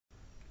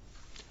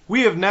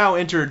We have now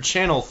entered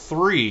Channel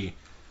 3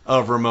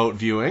 of remote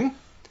viewing.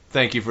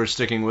 Thank you for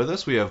sticking with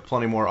us. We have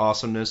plenty more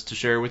awesomeness to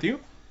share with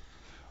you.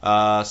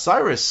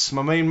 Cyrus,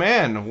 my main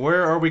man,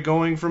 where are we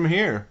going from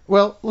here?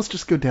 Well, let's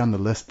just go down the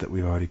list that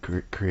we've already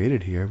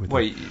created here. With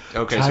Wait,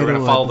 okay, so we're going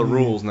to follow the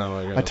rules now,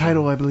 I guess. A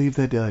title I believe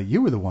that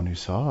you were the one who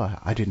saw.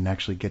 I didn't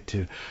actually get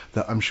to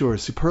the, I'm sure,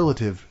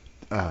 superlative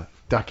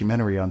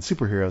documentary on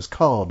superheroes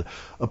called,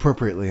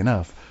 appropriately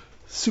enough,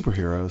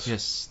 Superheroes.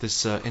 Yes,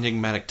 this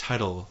enigmatic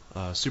title,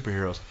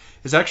 Superheroes,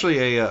 is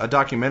actually a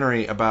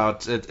documentary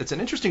about, it's an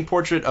interesting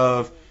portrait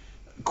of,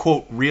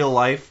 quote,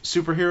 real-life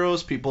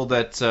superheroes, people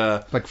that...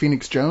 like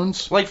Phoenix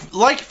Jones? Like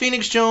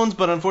Phoenix Jones,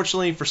 but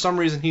unfortunately, for some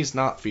reason, he's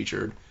not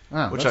featured,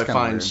 which I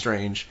find weird.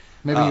 Strange.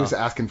 Maybe he was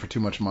asking for too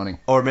much money.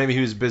 Or maybe he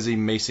was busy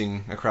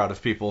macing a crowd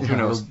of people. Who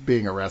knows? Or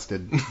being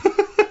arrested.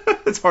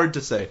 It's hard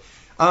to say.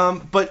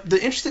 But the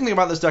interesting thing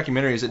about this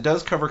documentary is it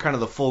does cover kind of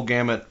the full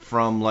gamut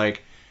from,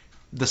 like,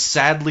 the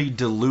sadly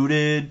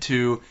deluded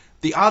to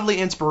the oddly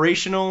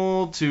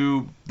inspirational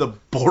to the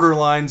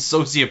borderline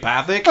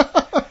sociopathic.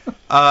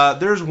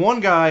 There's one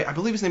guy, I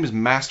believe his name is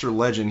Master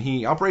Legend.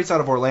 He operates out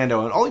of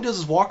Orlando, and all he does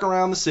is walk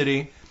around the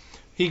city.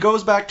 He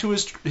goes back to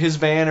his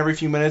van every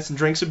few minutes and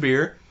drinks a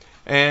beer,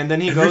 and then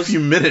he goes... Every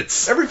few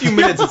minutes,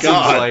 it seems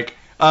like.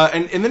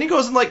 And then he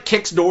goes and, like,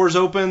 kicks doors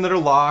open that are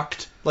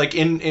locked, like,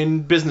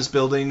 in business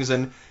buildings,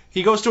 and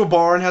he goes to a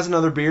bar and has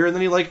another beer, and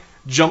then he, like,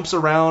 jumps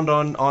around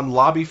on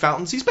lobby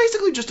fountains. He's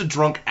basically just a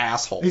drunk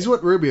asshole. He's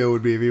what Rubio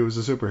would be if he was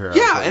a superhero.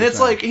 Yeah, and it's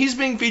like he's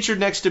being featured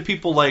next to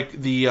people like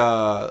the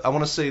I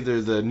want to say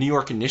the New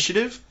York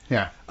Initiative.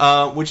 Yeah.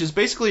 Which is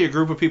basically a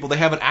group of people. They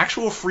have an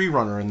actual free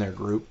runner in their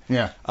group.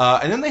 Yeah.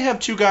 And then they have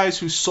two guys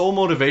whose sole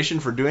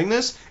motivation for doing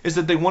this is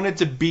that they wanted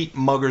to beat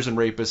muggers and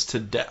rapists to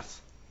death.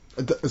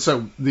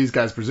 So these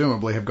guys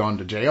presumably have gone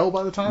to jail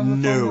by the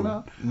time they're talking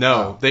about?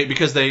 No,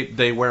 because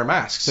they wear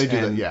masks. They do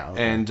that, yeah.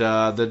 Okay. And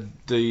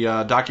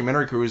the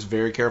documentary crew is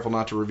very careful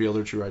not to reveal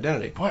their true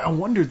identity. Boy, I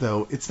wonder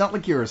though. It's not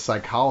like you're a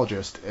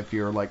psychologist if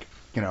you're like,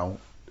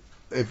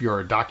 if you're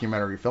a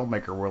documentary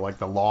filmmaker where like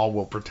the law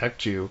will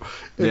protect you.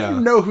 If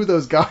you know who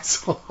those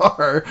guys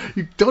are,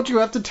 don't you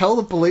have to tell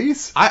the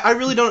police? I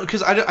really don't,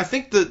 because I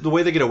think the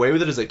way they get away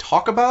with it is they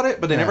talk about it,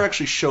 but they never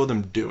actually show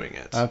them doing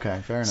it. Okay,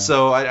 fair enough.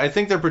 So I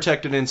think they're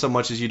protected in so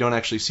much as you don't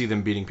actually see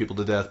them beating people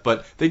to death,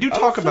 but they do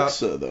talk about... I don't think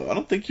so, though. I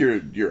don't think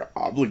you're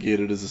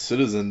obligated as a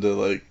citizen to,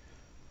 like...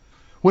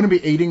 Wouldn't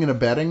it be aiding and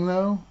abetting,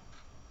 though?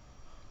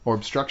 Or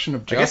obstruction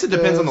of justice? I guess it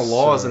depends on the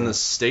laws in the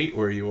state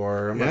where you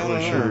are. I'm not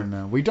really sure.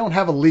 No. We don't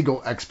have a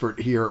legal expert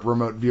here at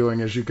Remote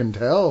Viewing, as you can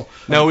tell.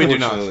 No, we do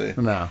not.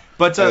 No.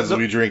 But as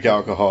we drink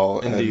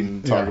alcohol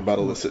and talk about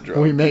illicit drugs.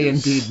 We may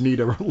indeed need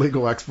a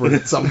legal expert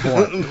at some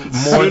point.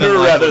 Sooner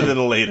rather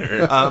than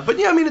later. But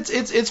yeah, I mean,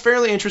 it's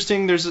fairly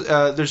interesting.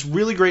 There's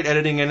really great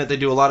editing in it. They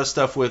do a lot of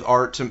stuff with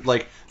art.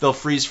 Like, they'll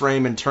freeze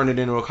frame and turn it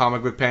into a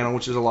comic book panel,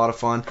 which is a lot of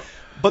fun.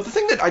 But the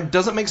thing that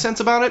doesn't make sense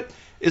about it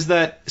is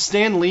that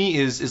Stan Lee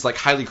is like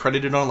highly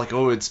credited on, like,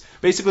 it's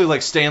basically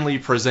like Stan Lee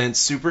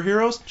presents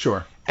superheroes.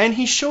 Sure. And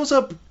he shows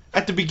up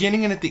at the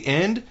beginning and at the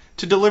end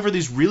to deliver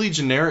these really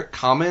generic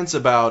comments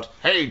about,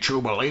 hey,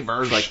 true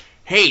believers, like,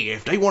 hey,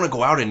 if they want to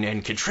go out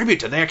and contribute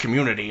to their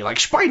community, like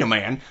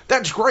Spider-Man,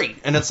 that's great.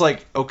 And it's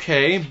like,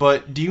 okay,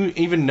 but do you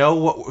even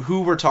know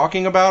who we're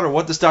talking about or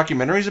what this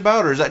documentary's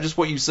about, or is that just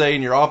what you say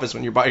in your office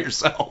when you're by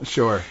yourself?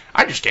 Sure.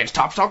 I just can't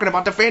stop talking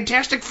about the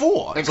Fantastic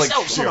Four. It's like,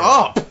 shut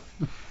up.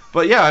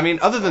 But yeah, I mean,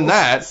 other than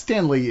that...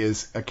 Stan Lee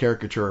is a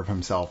caricature of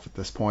himself at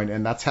this point,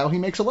 and that's how he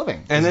makes a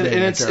living. And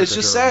it's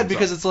just sad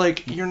because it's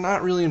like, you're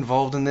not really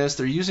involved in this.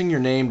 They're using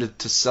your name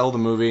to sell the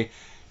movie.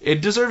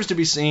 It deserves to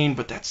be seen,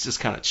 but that's just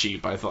kind of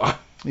cheap, I thought.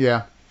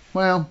 Yeah.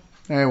 Well,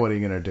 what are you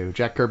going to do?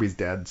 Jack Kirby's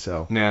dead,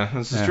 so... Yeah,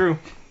 this is true.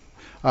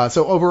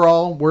 So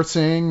overall, worth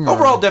seeing?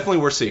 Overall, definitely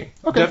worth seeing.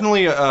 Okay.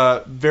 Definitely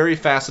a very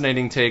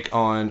fascinating take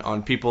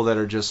on people that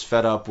are just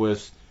fed up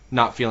with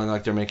not feeling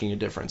like they're making a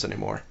difference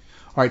anymore.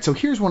 All right, so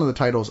here's one of the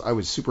titles I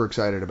was super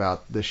excited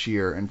about this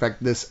year. In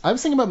fact, I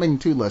was thinking about making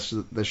two lists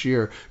this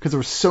year because there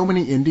were so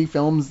many indie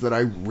films that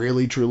I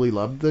really, truly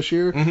loved this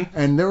year. Mm-hmm.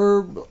 And there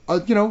were,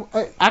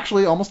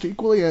 actually almost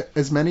equally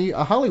as many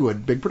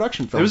Hollywood big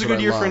production films. It was a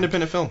good year for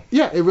independent film.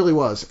 Yeah, it really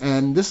was.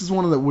 And this is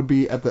one that would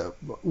be at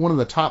one of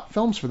the top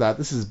films for that.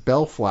 This is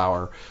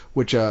Bellflower,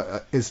 which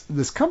is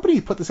this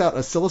company put this out,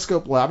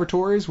 Oscilloscope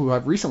Laboratories, who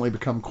have recently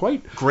become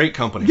great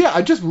company. Yeah,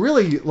 I just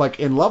really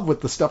in love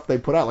with the stuff they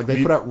put out. Like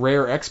they put out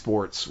Rare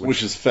Exports.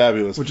 Which is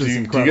fabulous. Do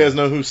you guys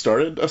know who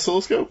started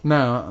Oscilloscope?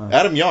 No.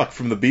 Adam Yauch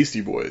from the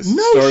Beastie Boys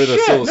started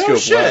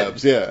Oscilloscope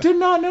Labs. Yeah. Did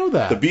not know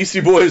that. The Beastie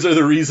Boys are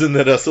the reason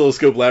that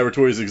Oscilloscope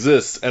Laboratories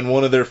exists, and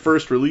one of their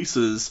first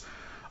releases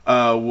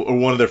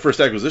one of their first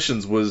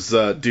acquisitions was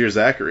Dear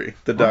Zachary,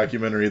 the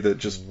documentary that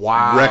just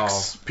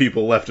wrecks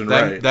people left and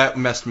right. That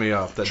messed me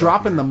up.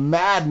 Dropping the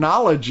mad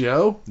knowledge,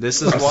 yo.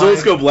 This is why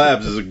Oscilloscope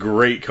Labs is a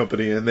great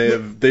company, and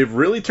they've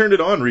really turned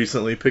it on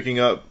recently, picking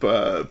up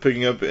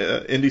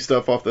indie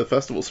stuff off the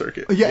festival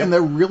circuit. Yeah, and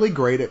they're really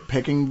great at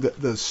picking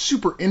the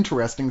super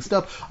interesting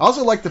stuff. I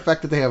also like the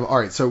fact that they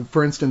have, so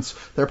for instance,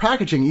 their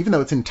packaging, even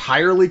though it's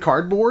entirely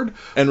cardboard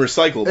and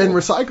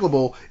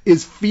recyclable,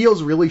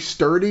 feels really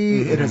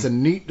sturdy. Mm-hmm. It has a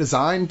neat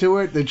design to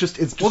it. They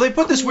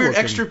put this weird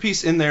extra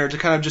piece in there to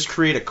kind of just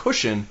create a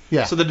cushion,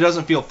 so that it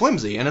doesn't feel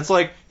flimsy. And it's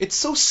like, it's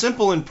so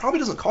simple and probably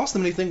doesn't cost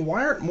them anything.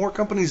 Why aren't more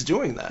companies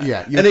doing that?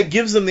 Yeah, and it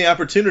gives them the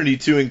opportunity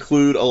to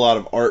include a lot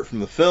of art from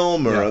the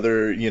film or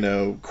other,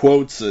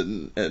 quotes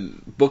and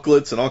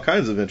booklets and all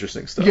kinds of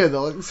interesting stuff. Yeah,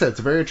 like I said, it's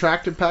a very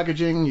attractive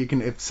packaging. You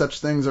can, if such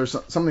things are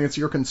something that's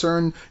your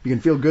concern, you can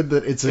feel good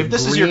that it's if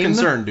this is your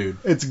concern, dude.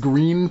 It's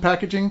green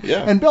packaging.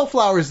 Yeah. And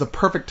Bellflower is the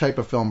perfect type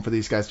of film for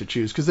these guys to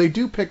choose, because they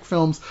do pick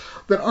films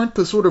that aren't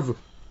the sort of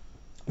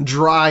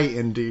dry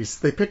indies.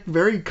 They pick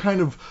very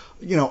kind of,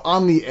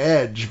 on the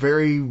edge,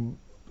 very,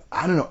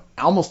 I don't know,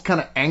 almost kind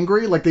of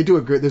angry. Like they do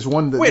a good. There's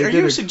one that. Wait, are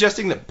you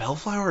suggesting that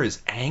Bellflower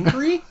is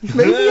angry?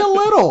 Maybe a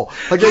little.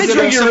 Like I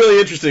think you're really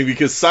interesting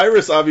because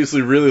Cyrus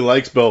obviously really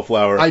likes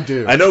Bellflower. I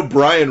do. I know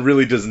Brian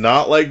really does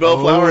not like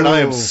Bellflower, and I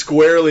am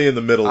squarely in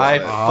the middle of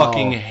it. I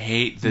fucking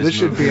hate this. This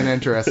should be an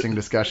interesting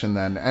discussion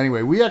then.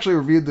 Anyway, we actually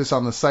reviewed this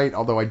on the site,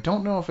 although I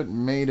don't know if it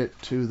made it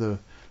to the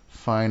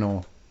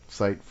final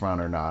site front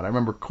or not. I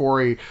remember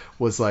Corey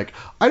was like,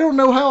 I don't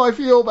know how I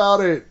feel about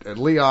it. And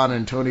Leon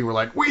and Tony were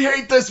like, we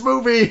hate this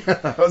movie.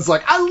 I was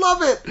like, I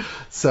love it.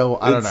 So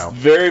I don't know. It's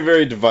very,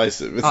 very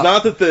divisive. It's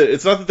not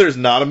that there's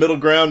not a middle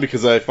ground,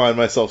 because I find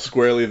myself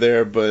squarely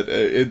there, but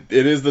it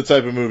is the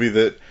type of movie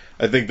that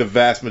I think the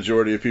vast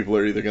majority of people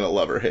are either going to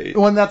love or hate.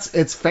 Well, and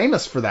it's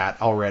famous for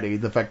that already,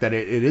 the fact that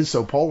it is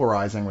so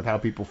polarizing with how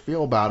people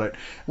feel about it.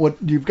 What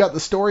you've got the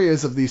story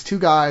is of these two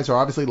guys who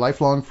are obviously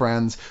lifelong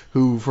friends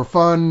who, for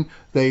fun,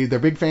 they're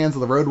big fans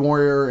of the Road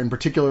Warrior, in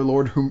particular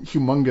Lord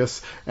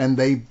Humongous, and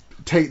they've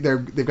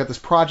got this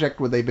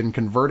project where they've been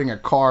converting a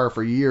car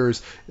for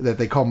years that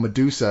they call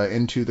Medusa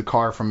into the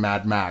car from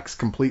Mad Max,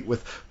 complete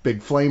with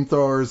big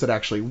flamethrowers that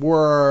actually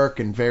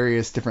work and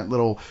various different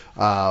little,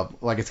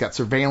 like it's got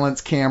surveillance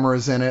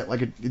cameras in it,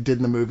 like it did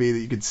in the movie, that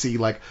you could see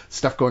like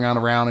stuff going on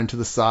around into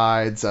the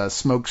sides,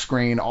 smoke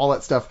screen, all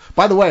that stuff.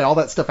 By the way, all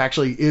that stuff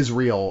actually is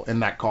real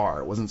in that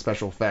car. It wasn't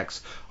special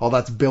effects. All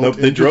that's built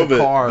into the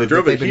car. They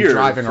drove it here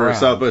for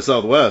South by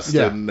Southwest.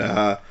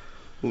 Yeah.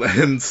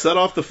 And set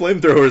off the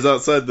flamethrowers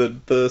outside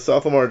the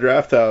South Lamar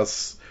Draft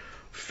House,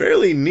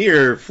 fairly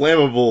near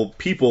flammable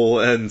people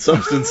and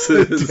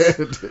substances.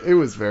 It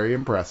was very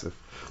impressive.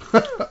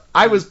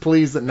 I was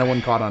pleased that no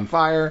one caught on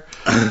fire,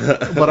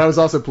 but I was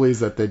also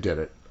pleased that they did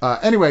it.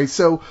 Anyway,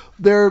 so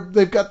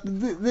they've got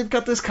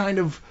this kind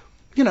of,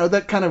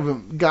 that kind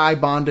of guy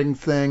bonding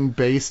thing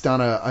based on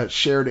a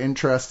shared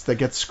interest that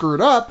gets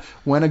screwed up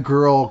when a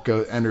girl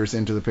enters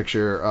into the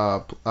picture.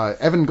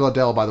 Evan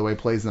Gladell, by the way,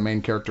 plays the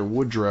main character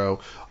Woodrow,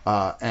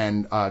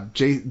 and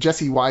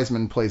Jesse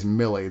Wiseman plays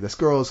Millie. This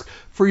girl's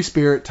free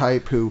spirit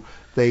type who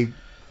they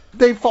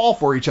fall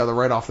for each other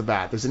right off the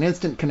bat. There's an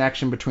instant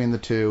connection between the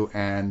two,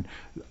 and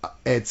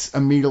it's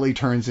immediately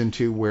turns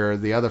into where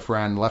the other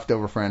friend,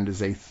 leftover friend,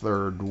 is a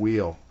third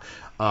wheel.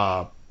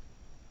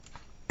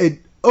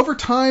 Over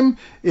time,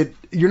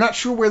 you're not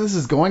sure where this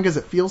is going because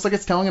it feels like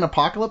it's telling an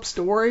apocalypse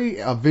story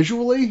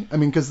visually. I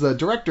mean, because the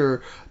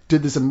director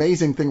did this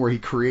amazing thing where he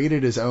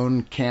created his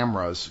own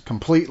cameras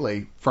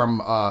completely from,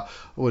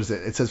 what is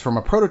it? It says from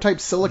a prototype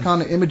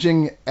Silicon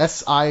Imaging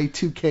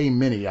SI2K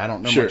Mini. I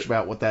don't know much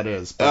about what that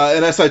is.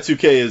 An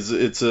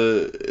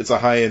SI2K it's a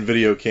high-end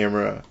video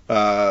camera,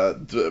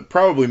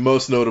 probably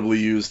most notably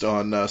used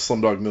on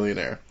Slumdog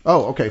Millionaire.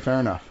 Oh, okay, fair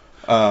enough.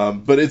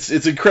 But it's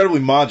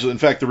incredibly modular. In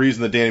fact, the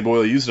reason that Danny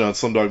Boyle used it on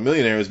Slumdog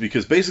Millionaire is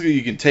because basically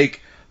you can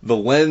take the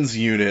lens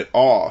unit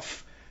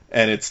off,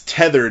 and it's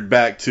tethered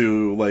back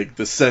to like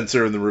the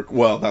sensor and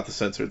not the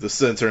sensor. The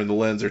sensor and the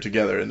lens are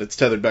together, and it's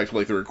tethered back to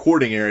like the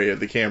recording area of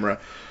the camera.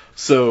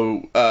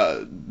 So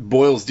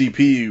Boyle's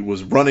DP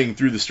was running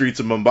through the streets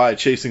of Mumbai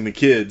chasing the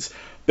kids,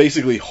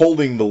 basically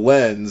holding the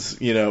lens,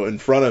 in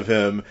front of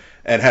him,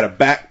 and had a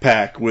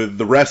backpack with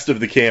the rest of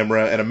the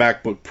camera and a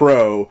MacBook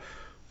Pro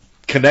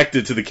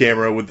connected to the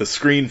camera with the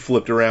screen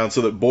flipped around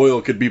so that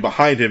Boyle could be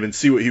behind him and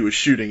see what he was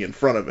shooting in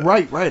front of him.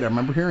 Right. I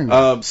remember hearing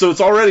that. So it's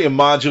already a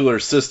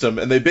modular system,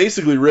 and they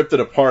basically ripped it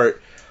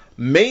apart.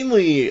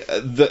 Mainly,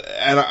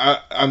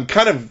 I'm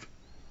kind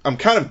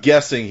of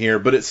guessing here,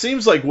 but it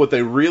seems like what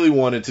they really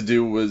wanted to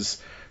do was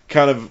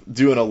kind of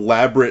do an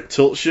elaborate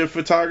tilt shift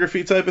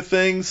photography type of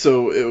thing.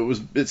 So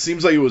it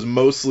seems like it was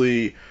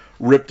mostly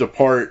ripped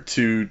apart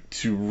to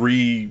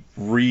rejigger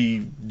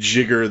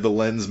the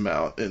lens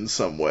mount in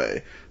some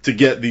way to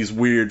get these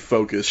weird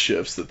focus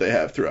shifts that they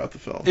have throughout the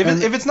film.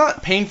 If it's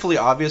not painfully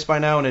obvious by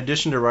now, in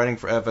addition to writing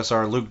for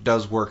FSR, Luke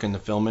does work in the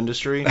film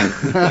industry.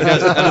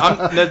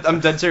 I'm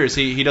dead serious.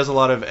 He does a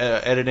lot of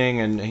editing,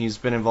 and he's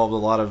been involved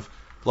with a lot of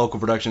local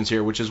productions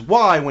here, which is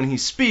why when he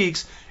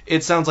speaks,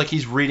 it sounds like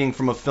he's reading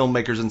from a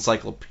filmmaker's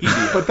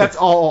encyclopedia. But that's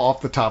all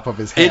off the top of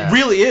his head. It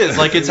really is.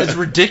 Like, it's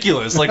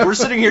ridiculous. Like, we're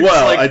sitting here Well,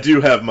 just like... I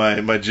do have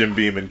my Jim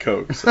Beam and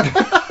Coke. So.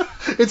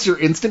 It's your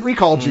instant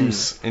recall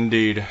juice.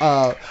 Indeed.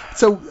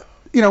 So,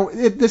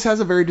 this has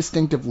a very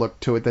distinctive look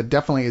to it that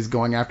definitely is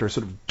going after a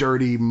sort of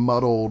dirty,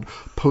 muddled,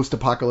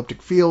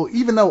 post-apocalyptic feel,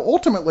 even though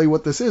ultimately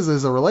what this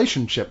is a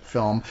relationship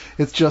film.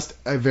 It's just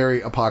a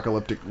very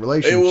apocalyptic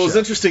relationship. Well, it's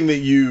interesting that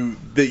you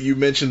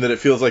mentioned that it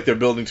feels like they're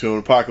building to an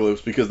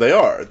apocalypse, because they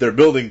are. They're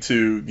building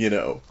to,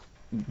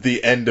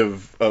 the end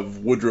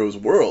of Woodrow's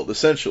world,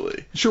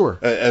 essentially. Sure.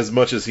 As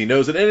much as he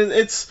knows it. And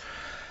it's...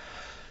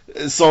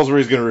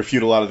 Salisbury's going to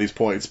refute a lot of these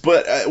points,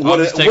 but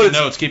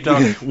notes. Keep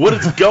talking. What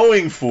it's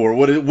going for,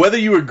 whether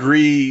you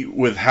agree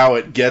with how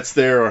it gets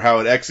there or how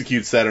it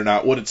executes that or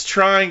not, what it's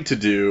trying to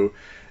do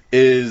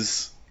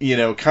is,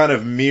 kind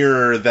of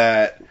mirror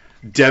that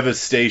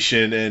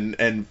devastation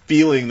and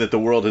feeling that the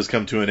world has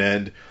come to an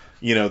end,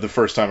 the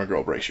first time a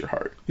girl breaks your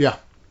heart. Yeah,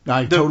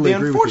 I totally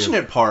agree with you. The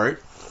unfortunate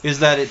part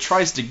is that it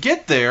tries to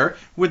get there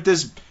with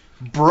this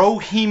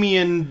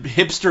Bohemian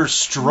hipster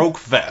stroke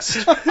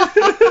vest.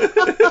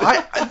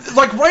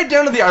 Like right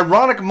down to the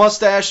ironic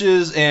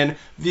mustaches and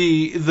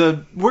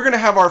the we're gonna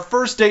have our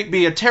first date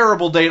be a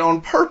terrible date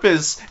on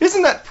purpose.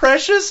 Isn't that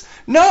precious?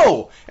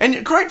 No.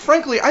 And quite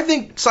frankly, I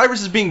think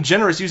Cyrus is being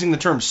generous using the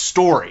term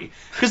story,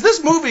 because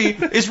this movie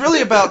is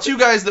really about two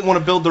guys that want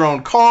to build their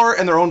own car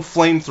and their own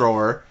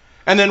flamethrower,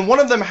 and then one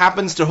of them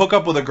happens to hook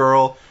up with a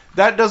girl.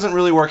 That doesn't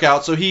really work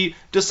out, so he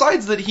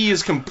decides that he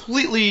is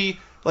completely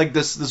like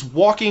this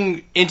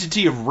walking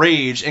entity of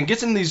rage and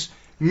gets in these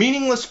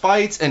meaningless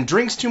fights and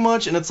drinks too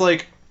much, and it's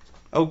like,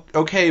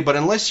 okay, but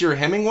unless you're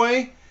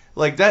Hemingway,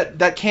 like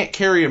that can't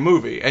carry a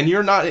movie, and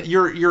you're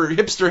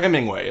hipster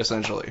Hemingway,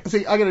 essentially.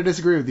 See, I gotta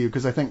disagree with you,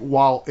 because I think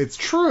while it's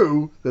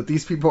true that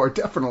these people are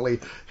definitely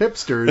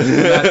hipsters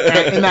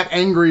in that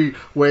angry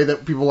way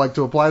that people like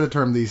to apply the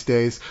term these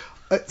days,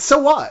 so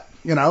what?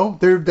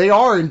 They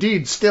are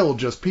indeed still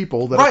just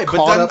people that are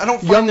caught up, I don't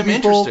find young them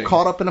people interesting.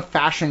 Caught up in a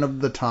fashion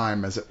of the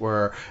time, as it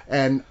were.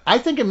 And I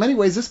think in many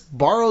ways this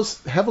borrows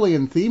heavily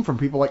in theme from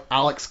people like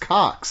Alex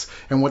Cox,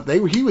 and what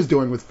he was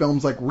doing with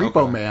films like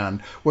Repo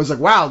Man was like,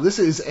 wow, this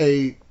is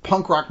a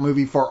punk rock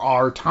movie for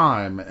our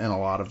time in a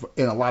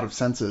lot of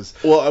senses.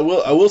 Well,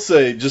 I will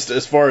say, just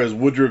as far as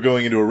Woodrow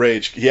going into a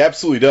rage, he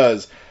absolutely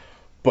does.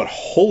 But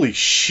holy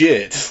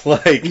shit,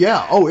 like,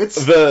 yeah,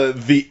 it's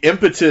the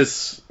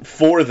impetus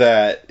for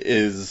that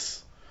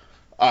is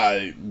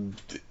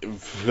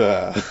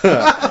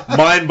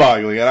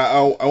mind-boggling, and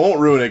I won't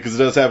ruin it because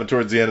it does happen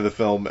towards the end of the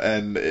film,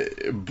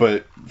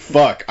 but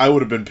fuck, I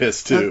would have been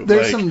pissed too.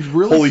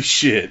 Holy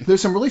shit.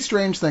 There's some really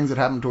strange things that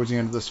happen towards the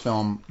end of this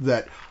film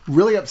that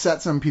really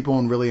upset some people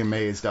and really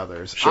amazed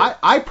others. Sure.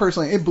 I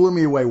personally, it blew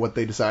me away what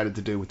they decided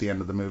to do with the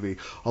end of the movie.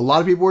 A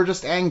lot of people were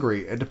just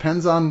angry. It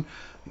depends on,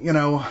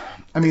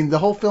 the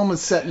whole film is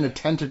set in a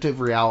tentative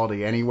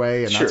reality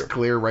anyway, and that's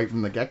clear right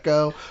from the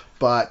get-go.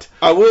 But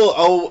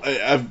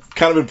I've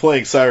kind of been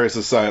playing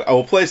Cyrus' side. I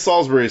will play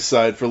Salisbury's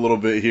side for a little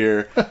bit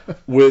here.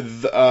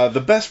 With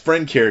the best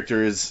friend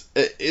character is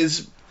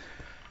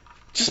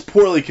just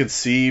poorly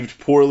conceived,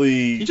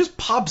 he just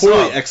pops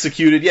poorly up.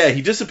 executed. Yeah,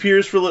 he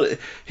disappears for a little.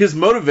 His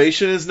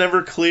motivation is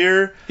never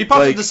clear. He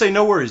pops up to say,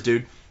 "No worries,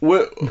 dude."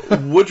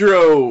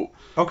 Woodrow.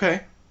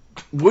 Okay.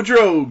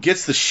 Woodrow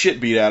gets the shit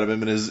beat out of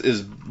him and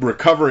is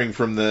recovering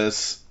from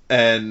this,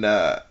 and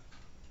the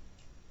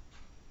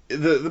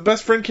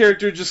best friend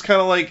character just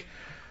kind of like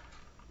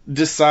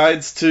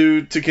decides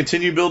to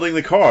continue building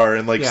the car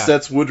and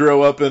sets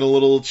Woodrow up in a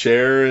little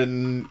chair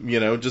and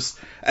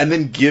and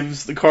then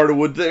gives the car to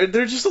Wood.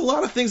 There's just a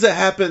lot of things that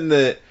happen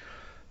that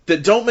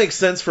don't make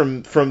sense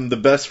from the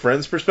best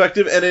friend's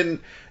perspective, and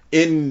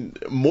in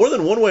more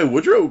than one way,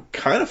 Woodrow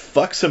kind of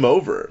fucks him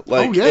over.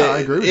 I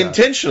agree with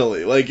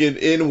intentionally,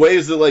 in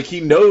ways that he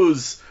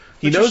knows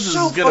this is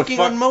gonna fucking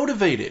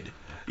unmotivated.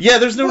 Yeah,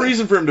 there's no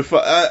reason for him to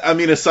fuck. I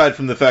mean, aside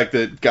from the fact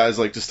that guys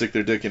like to stick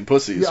their dick in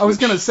pussies. Yeah, I was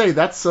gonna say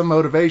that's some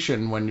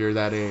motivation when you're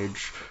that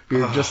age.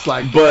 You're just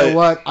like, you know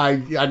what? I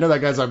know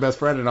that guy's my best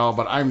friend and all,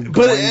 but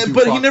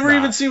but he never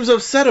even seems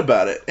upset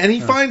about it, and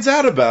he finds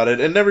out about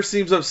it and never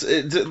seems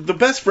upset. The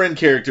best friend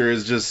character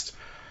is just.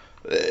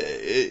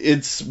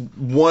 It's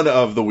one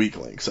of the weak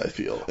links, I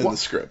feel, in the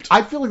script.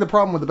 I feel like the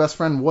problem with the best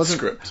friend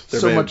wasn't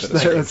so much the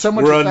fact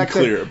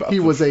that he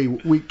was a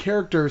weak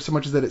character, so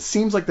much as that it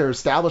seems like they're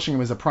establishing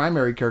him as a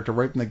primary character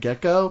right from the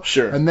get-go.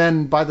 Sure. And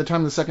then by the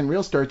time the second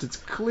reel starts, it's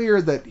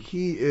clear that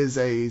he is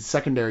a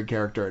secondary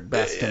character at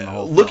best in the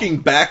whole film.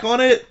 Looking back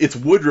on it, it's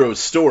Woodrow's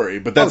story,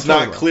 but that's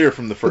not clear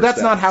from the first. But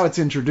that's not how it's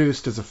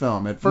introduced as a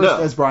film. At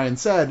first, as Brian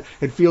said,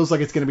 it feels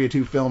like it's going to be a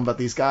two-film about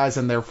these guys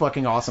and their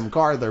fucking awesome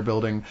car they're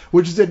building,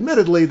 which is admittedly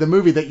the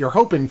movie that you're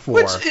hoping for.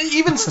 Which,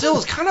 even still,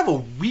 is kind of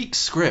a weak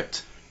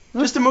script.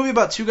 Just a movie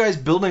about two guys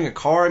building a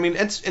car. I mean,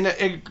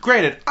 and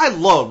granted, I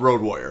love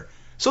Road Warrior.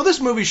 So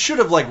this movie should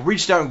have,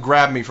 reached out and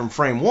grabbed me from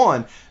frame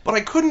one, but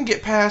I couldn't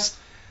get past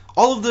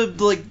all of the,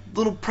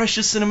 little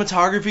precious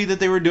cinematography that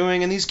they were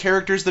doing, and these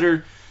characters that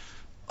are,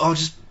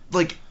 just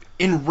like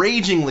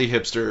enragingly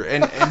hipster,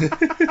 and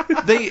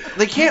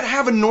they can't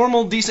have a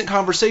normal, decent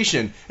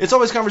conversation. It's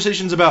always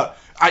conversations about,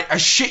 I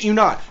shit you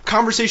not,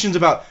 conversations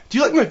about, do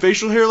you like my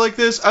facial hair like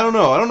this? I don't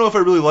know if I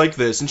really like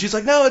this. And she's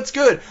like, no, it's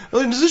good.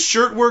 Does this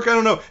shirt work? I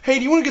don't know. Hey,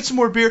 do you want to get some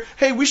more beer?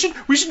 Hey, we should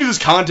do this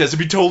contest. It'd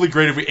be totally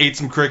great if we ate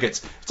some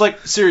crickets. It's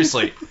like,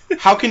 seriously,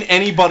 how can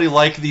anybody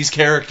like these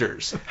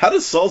characters? How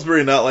does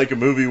Salisbury not like a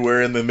movie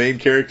wherein the main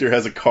character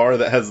has a car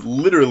that has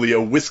literally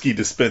a whiskey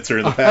dispenser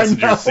in the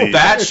passenger seat?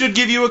 That should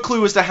give you a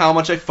clue as to how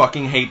much I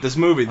fucking hate this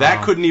movie.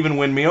 That couldn't even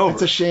win me over.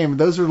 It's a shame.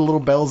 Those are the little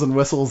bells and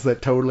whistles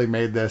that totally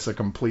made this a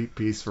complete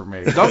piece for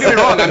me. Don't get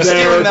me wrong, I'm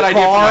stealing that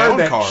idea from my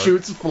own car. That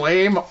shoots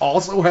flame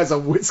also has a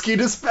whiskey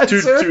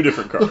dispenser. Two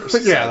different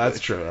cars. Yeah, that's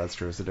true.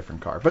 It's a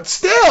different car. But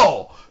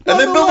still! And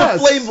they built a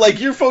flame,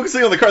 like, you're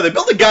focusing on the car. They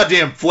built a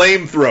goddamn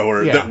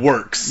flamethrower that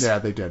works. Yeah,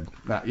 they did.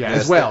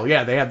 As well.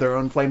 Yeah, they had their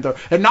own flamethrower.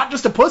 And not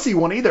just a pussy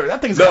one either.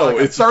 That thing's got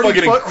like a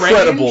 30-foot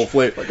incredible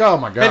flame. Like, oh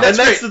my god. And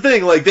that's the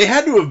thing. Like, they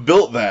had to have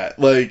built that.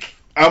 Like,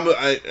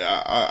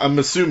 I'm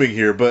assuming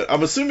here, but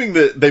I'm assuming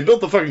that they built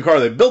the fucking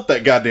car. They built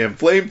that goddamn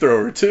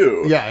flamethrower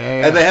too. Yeah.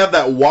 And they have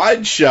that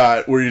wide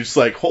shot where you're just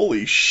like,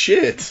 holy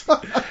shit,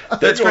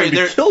 that's going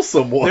to kill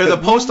someone. They're the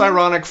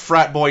post-ironic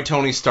frat boy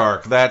Tony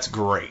Stark. That's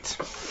great.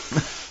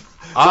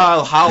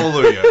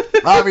 Hallelujah.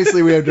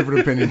 Obviously, we have different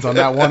opinions on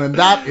that one, and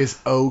that is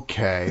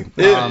okay.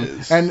 It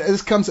is. And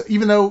this comes,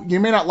 even though you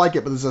may not like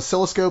it, but there's an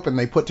oscilloscope, and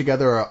they put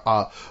together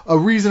a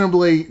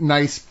reasonably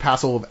nice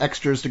passel of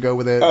extras to go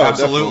with it. Oh,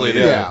 absolutely.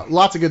 Yeah,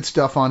 lots of good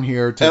stuff on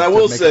here. And I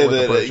will say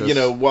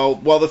that,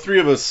 while the three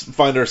of us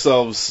find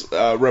ourselves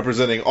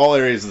representing all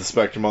areas of the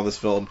spectrum on this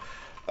film,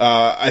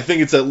 I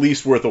think it's at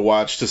least worth a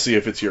watch to see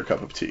if it's your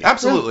cup of tea.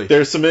 Absolutely.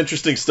 There's some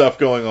interesting stuff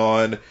going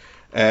on.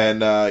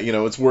 And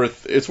it's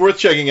worth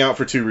checking out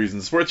for two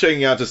reasons. It's worth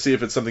checking out to see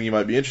if it's something you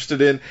might be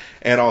interested in,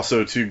 and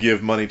also to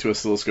give money to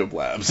Oscilloscope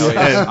Labs. Oh,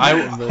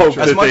 yeah.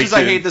 As much as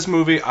I hate this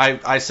movie,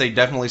 I say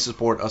definitely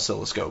support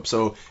Oscilloscope.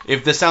 So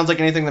if this sounds like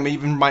anything that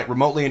even might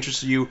remotely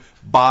interest you,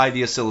 buy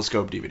the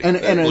Oscilloscope DVD. And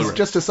as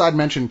just a side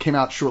mention, came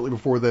out shortly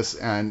before this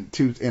and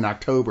in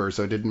October,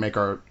 so it didn't make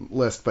our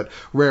list. But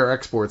Rare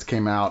Exports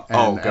came out,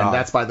 and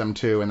that's by them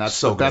too, and that's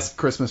the best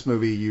Christmas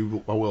movie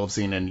you will have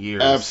seen in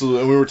years.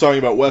 Absolutely. And we were talking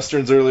about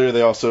westerns earlier.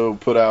 They also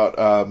put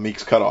out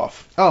Meek's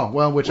Cutoff. Oh,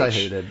 well, which I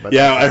hated. But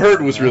yeah, I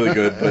heard was really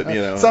good,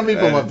 but some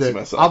people loved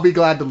it. I'll be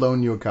glad to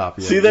loan you a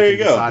copy. See, there you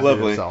go.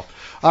 Lovely. All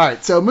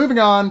right, so moving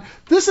on.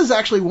 This is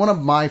actually one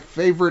of my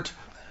favorite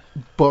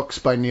books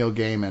by Neil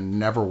Gaiman,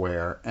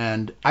 Neverwhere,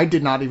 and I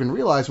did not even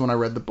realize when I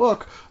read the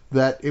book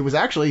that it was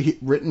actually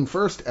written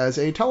first as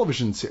a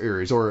television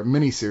series or a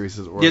mini-series.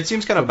 Yeah, it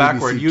seems kind of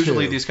backward.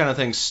 Usually these kind of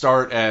things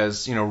start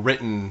as,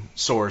 written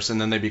source,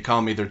 and then they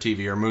become either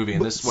TV or movie.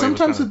 And this way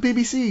sometimes with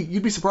BBC,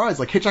 you'd be surprised,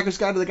 like Hitchhiker's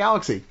Guide to the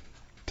Galaxy.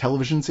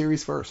 Television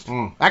series first.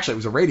 Actually, it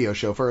was a radio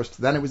show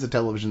first, then it was a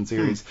television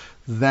series,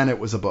 then it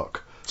was a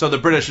book. So the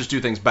British just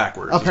do things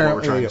backwards,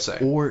 apparently, is what we're trying to say.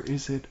 Or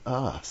is it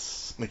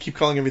us? They keep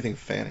calling everything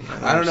Fanny.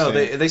 I don't know.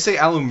 They say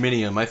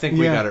aluminium. I think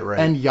we got it right.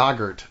 And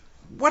yogurt.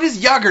 What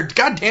is yogurt?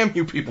 God damn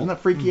you people. Doesn't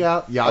that freak you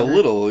out? Yogurt? A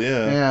little,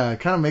 yeah. Yeah, it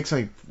kind of makes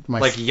my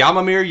like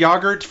Yamamir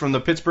yogurt from the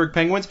Pittsburgh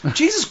Penguins.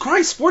 Jesus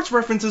Christ, sports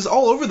references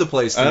all over the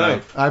place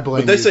tonight. I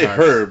blame you. But they say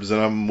herbs, and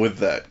I'm with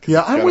that.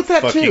 Yeah, I'm with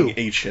that too. Fucking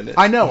H in it.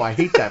 I know, I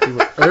hate that.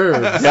 People,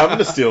 herbs. Yeah, I'm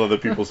gonna steal other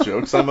people's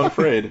jokes. I'm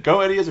afraid.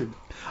 Go Eddie Izzard.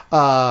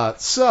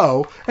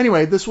 So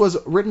anyway, this was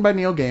written by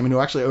Neil Gaiman, who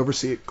actually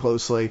oversee it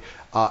closely.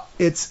 I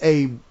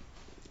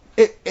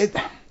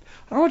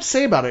don't know what to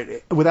say about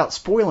it without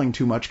spoiling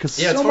too much, because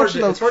it's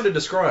hard to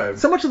describe.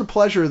 So much of the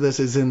pleasure of this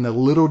is in the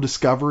little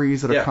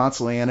discoveries that are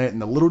constantly in it, and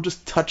the little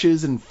just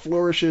touches and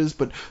flourishes.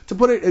 But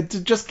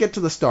to just get to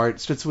the start,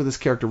 it starts with this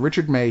character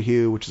Richard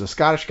Mayhew, which is a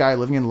Scottish guy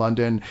living in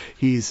London.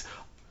 He's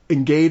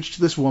engaged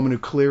to this woman who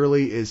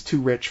clearly is too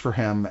rich for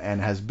him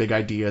and has big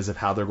ideas of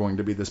how they're going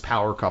to be this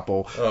power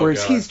couple,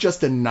 whereas he's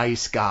just a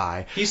nice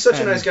guy. He's such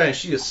a nice guy, and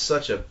she is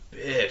such a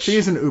bitch. She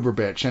is an uber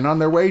bitch, and on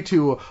their way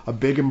to a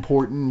big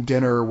important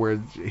dinner where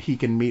he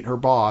can meet her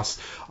boss,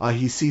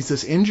 he sees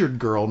this injured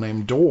girl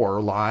named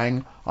Dor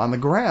lying on the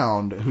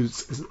ground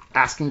who's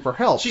asking for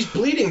help. She's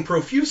bleeding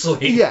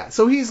profusely. Yeah,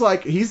 so he's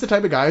the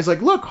type of guy who's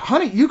like, look,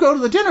 honey, you go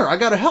to the dinner. I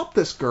got to help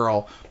this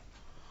girl.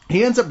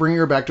 He ends up bringing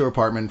her back to her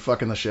apartment and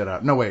fucking the shit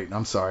out. No, wait,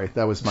 I'm sorry.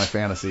 That was my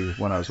fantasy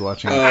when I was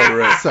watching it. Oh,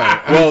 right.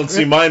 So,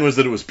 see, mine was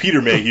that it was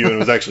Peter Mayhew and it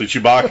was actually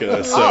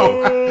Chewbacca,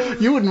 so...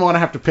 You wouldn't want to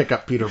have to pick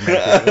up Peter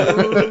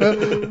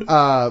Mayhew.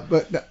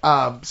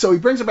 So he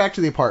brings her back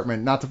to the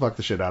apartment, not to fuck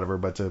the shit out of her,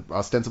 but to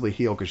ostensibly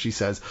heal, because she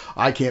says,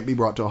 I can't be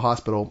brought to a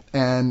hospital.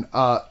 And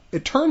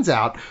it turns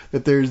out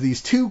that there's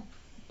these two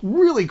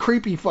really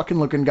creepy fucking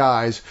looking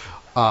guys,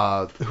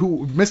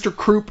 who Mr.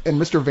 Croup and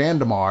Mr.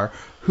 Vandemar,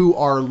 who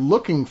are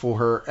looking for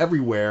her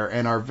everywhere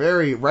and are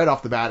very, right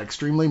off the bat,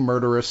 extremely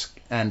murderous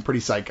and pretty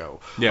psycho.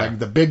 Yeah. Like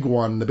the big,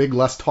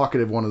 less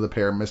talkative one of the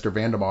pair, Mr.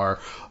 Vandemar,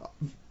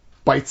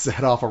 bites the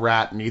head off a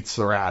rat and eats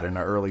the rat in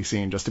an early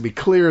scene, just to be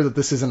clear that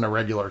this isn't a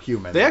regular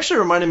human. They actually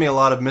reminded me a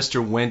lot of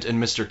Mr. Wint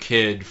and Mr.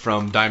 Kidd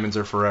from Diamonds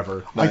Are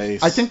Forever.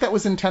 Nice. I think that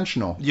was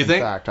intentional. You think?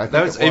 In fact, I think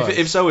that was, it was.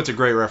 If so, it's a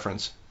great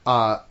reference.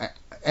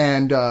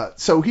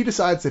 So he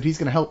decides that he's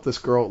going to help this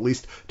girl at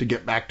least to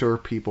get back to her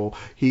people.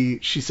 She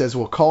says,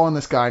 "We'll call on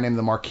this guy named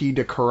the Marquis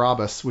de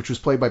Carabas," which was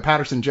played by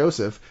Patterson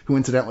Joseph, who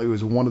incidentally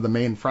was one of the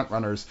main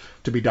frontrunners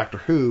to be Doctor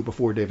Who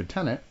before David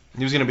Tennant.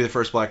 He was going to be the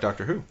first black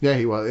Doctor Who. Yeah,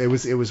 he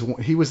was.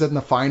 He was in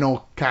the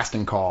final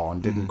casting call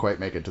and didn't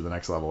quite make it to the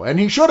next level. And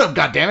he should have,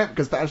 goddammit,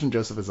 because Patterson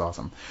Joseph is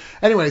awesome.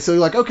 Anyway, so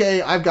you're like,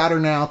 okay, I've got her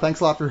now. Thanks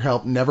a lot for your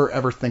help. Never,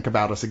 ever think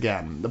about us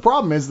again. The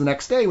problem is the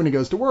next day when he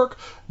goes to work,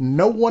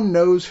 no one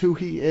knows who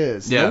he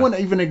is. Yeah. No one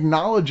even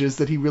acknowledges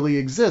that he really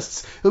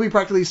exists. He'll be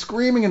practically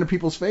screaming into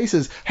people's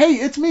faces, "Hey,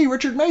 it's me,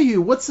 Richard Mayhew.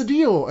 What's the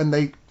deal?" And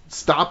they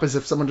stop as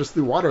if someone just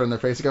threw water in their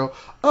face and go,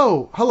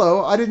 "Oh,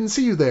 hello, I didn't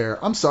see you there.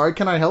 I'm sorry,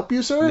 can I help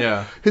you, sir?"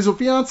 Yeah. His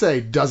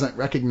fiance doesn't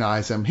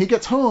recognize him. He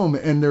gets home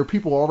and there are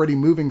people already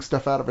moving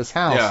stuff out of his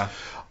house. Yeah.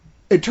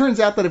 It turns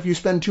out that if you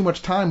spend too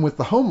much time with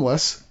the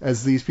homeless,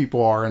 as these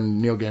people are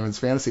in Neil Gaiman's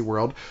fantasy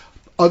world,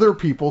 other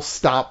people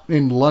stop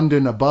in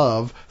London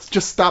above,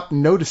 just stop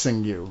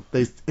noticing you.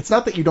 It's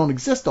not that you don't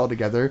exist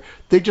altogether.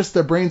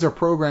 Their brains are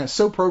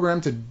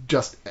programmed to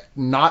just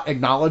not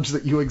acknowledge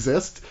that you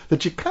exist,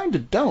 that you kind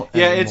of don't.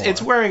 Yeah, anymore.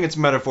 it's wearing its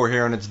metaphor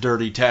here on its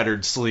dirty,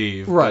 tattered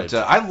sleeve. Right.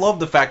 But I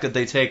love the fact that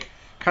they take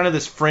kind of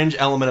this fringe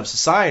element of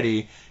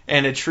society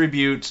and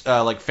attribute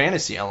like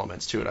fantasy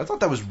elements to it. I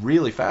thought that was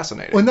really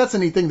fascinating. Well, and that's the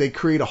neat thing. They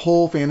create a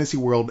whole fantasy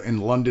world in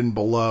London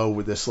below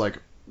with this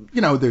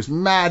there's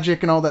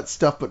magic and all that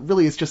stuff, but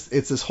really it's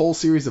this whole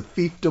series of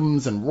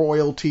fiefdoms and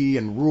royalty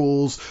and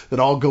rules that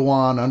all go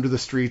on under the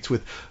streets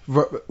with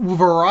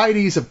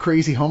varieties of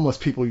crazy homeless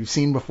people you've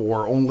seen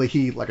before, only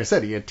he, like I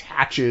said, he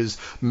attaches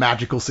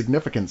magical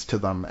significance to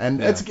them.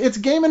 And it's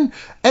Gaiman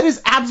at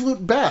his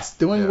absolute best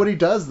doing what he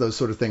does, those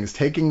sort of things,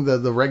 taking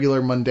the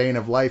regular mundane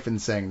of life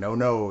and saying,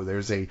 no,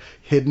 there's a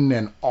hidden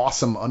and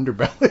awesome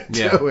underbelly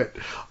to it.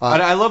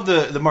 And I love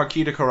the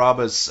Marquis de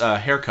Carabas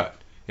haircut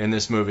in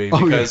this movie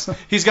because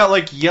he's got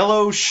like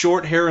yellow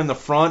short hair in the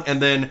front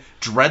and then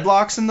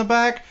dreadlocks in the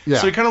back. Yeah.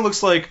 So he kind of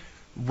looks like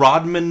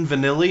Rodman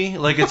Vanilli.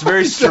 Like, it's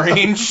very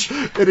strange.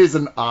 It is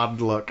an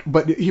odd look.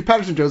 But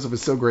Patterson Joseph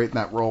is so great in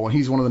that role, and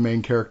he's one of the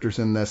main characters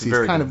in this. He's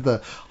Very kind good. of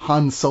the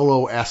Han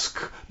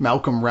Solo-esque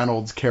Malcolm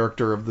Reynolds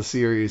character of the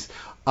series.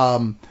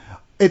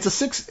 It's a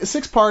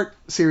six-part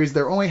series.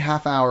 They're only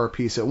half-hour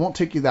apiece, so it won't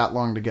take you that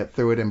long to get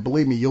through it. And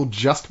believe me, you'll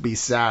just be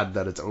sad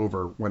that it's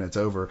over when it's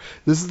over.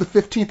 This is the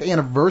 15th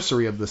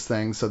anniversary of this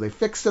thing, so they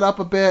fixed it up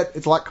a bit.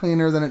 It's a lot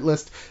cleaner than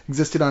it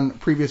existed on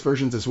previous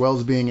versions, as well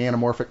as being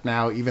anamorphic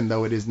now, even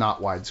though it is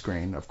not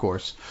widescreen, of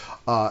course.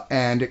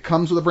 And it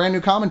comes with a brand new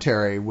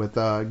commentary with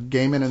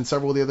Gaiman and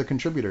several of the other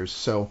contributors.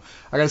 So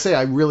I gotta say,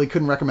 I really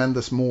couldn't recommend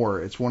this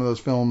more. It's one of those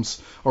films,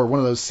 or one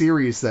of those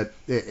series that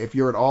if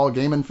you're at all a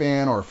Gaiman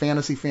fan or a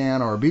fantasy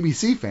fan or a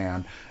BBC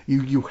fan,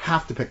 you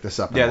have to pick this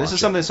up. Yeah, this is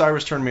something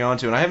Cyrus turned me on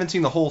to, and I haven't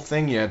seen the whole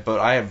thing yet, but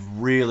I have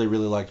really,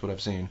 really liked what I've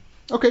seen.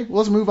 Okay, well,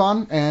 let's move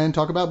on and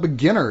talk about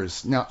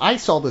Beginners. Now, I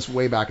saw this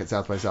way back at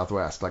South by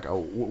Southwest,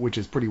 which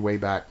is pretty way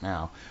back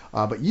now.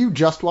 But you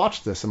just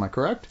watched this, am I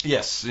correct?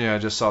 Yes, yeah, I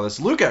just saw this.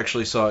 Luke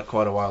actually saw it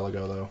quite a while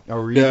ago, though. Oh,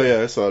 really?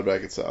 Yeah, I saw it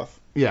back at South.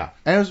 Yeah,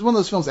 and it was one of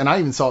those films, and I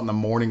even saw it in the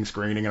morning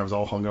screening, and I was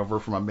all hungover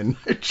from a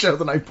midnight show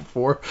the night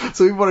before.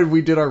 So even when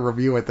we did our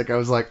review, I think I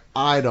was like,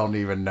 I don't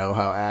even know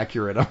how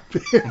accurate I'm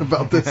being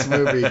about this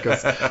movie,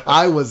 because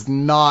I was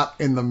not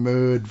in the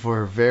mood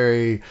for a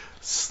very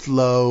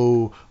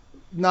slow,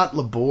 not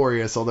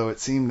laborious, although it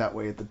seemed that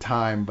way at the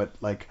time, but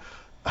like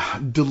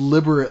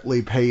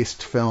deliberately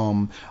paced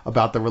film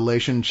about the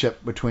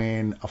relationship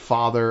between a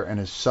father and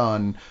his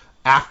son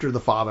after the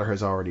father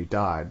has already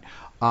died.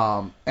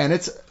 And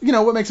it's,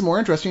 what makes it more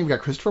interesting, you've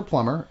got Christopher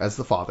Plummer as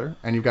the father,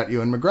 and you've got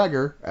Ewan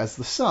McGregor as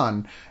the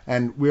son.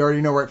 And we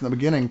already know right from the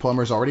beginning,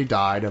 Plummer's already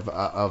died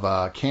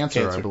of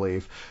cancer, I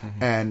believe.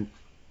 Mm-hmm. And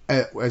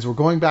as we're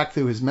going back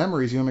through his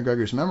memories, Ewan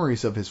McGregor's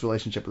memories of his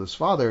relationship with his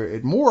father,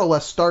 it more or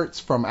less starts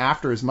from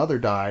after his mother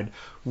died,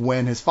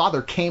 when his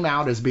father came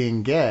out as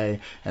being gay,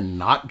 and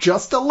not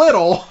just a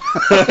little.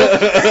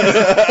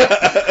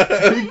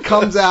 He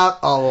comes out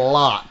a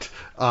lot.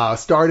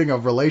 Starting a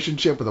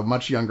relationship with a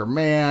much younger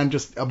man,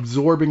 just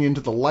absorbing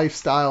into the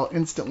lifestyle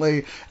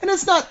instantly. And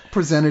it's not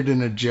presented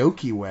in a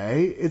jokey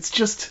way. It's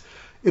just,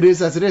 it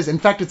is as it is. In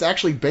fact, it's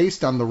actually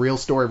based on the real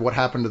story of what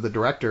happened to the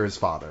director, his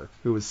father,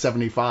 who was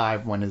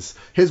 75 when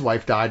his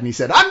wife died, and he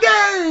said, "I'm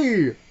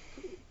gay!"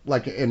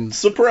 Like in...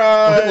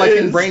 Surprise! Like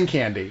in Brain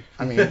Candy.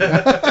 I mean...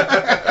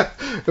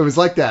 It was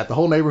like that. The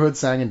whole neighborhood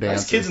sang and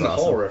danced. Nice Kids in the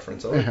Hall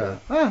reference. I like that.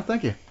 Oh,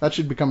 thank you. That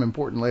should become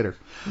important later.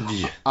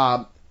 Yeah.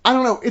 I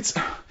don't know.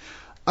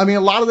 A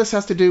lot of this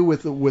has to do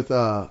with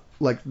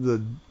like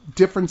the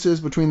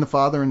differences between the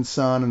father and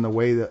son, and the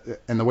way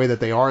that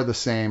they are the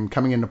same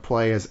coming into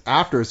play as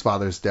after his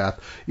father's death.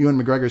 Ewan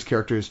McGregor's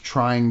character is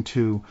trying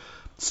to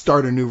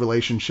start a new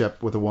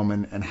relationship with a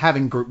woman and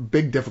having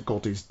big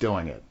difficulties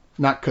doing it.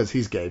 Not because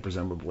he's gay,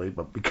 presumably,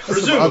 but because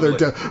Presumably.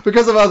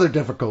 of other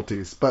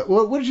difficulties. But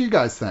what did you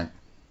guys think?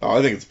 Oh,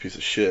 I think it's a piece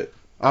of shit.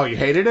 Oh, you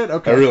hated it?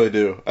 Okay. I really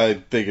do. I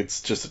think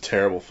it's just a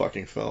terrible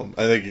fucking film.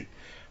 I think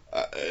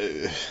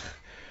I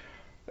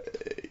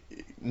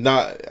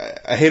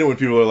hate it when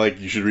people are like,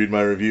 you should read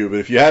my review, but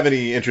if you have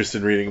any interest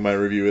in reading my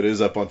review, it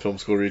is up on Film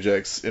School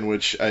Rejects, in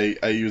which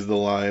I use the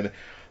line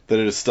that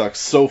it is stuck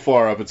so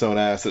far up its own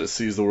ass that it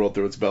sees the world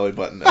through its belly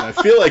button. And I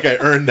feel like I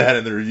earned that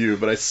in the review,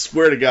 but I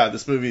swear to God,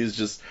 this movie is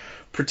just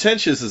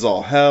pretentious as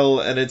all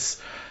hell, and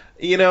it's,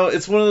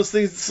 it's one of those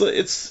things,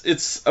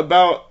 it's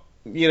about,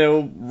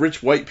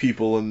 rich white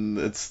people, and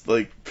it's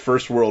like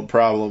first world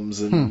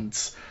problems, and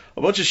it's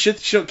a bunch of shit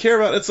that you don't care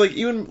about. It's like,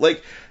 Ewan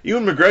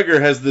McGregor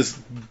has this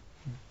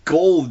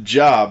gold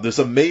job, this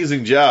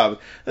amazing job, and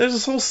there's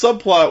this whole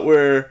subplot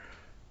where,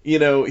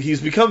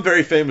 he's become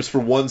very famous for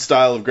one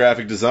style of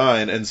graphic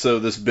design, and so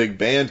this big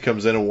band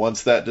comes in and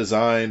wants that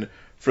design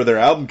for their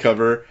album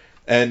cover,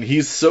 and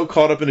he's so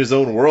caught up in his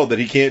own world that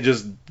he can't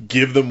just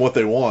give them what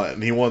they want,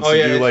 and he wants to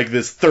do like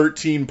this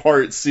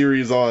 13-part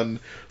series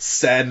on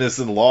sadness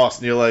and loss,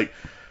 and you're like,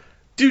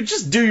 dude,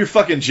 just do your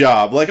fucking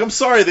job. Like, I'm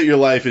sorry that your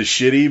life is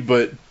shitty,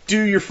 but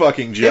do your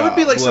fucking job. It would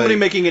be like somebody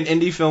making an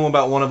indie film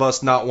about one of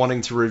us not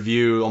wanting to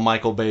review a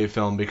Michael Bay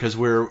film because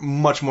we're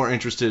much more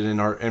interested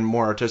in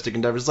more artistic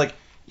endeavors. It's like,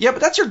 yeah,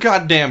 but that's your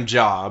goddamn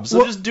job,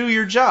 so just do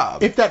your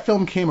job. If that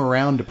film came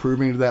around to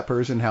proving to that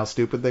person how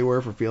stupid they were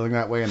for feeling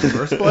that way in the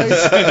first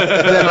place,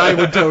 then I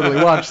would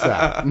totally watch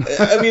that.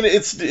 I mean,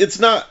 it's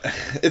not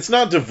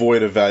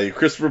devoid of value.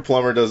 Christopher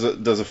Plummer does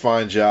a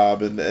fine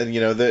job, and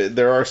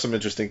there are some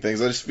interesting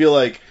things. I just feel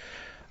like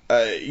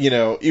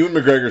Ewan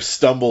McGregor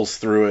stumbles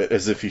through it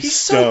as if he's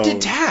stoned. So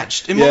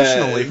detached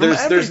emotionally from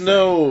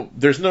everything.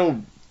 There's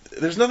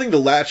nothing to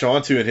latch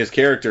onto in his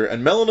character,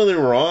 and Melanie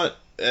Laurent,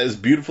 as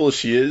beautiful as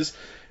she is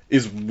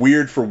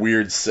weird for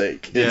weird's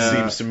sake. It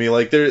seems to me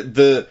like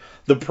the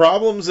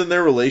problems in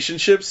their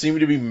relationship seem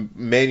to be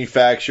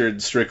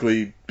manufactured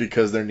strictly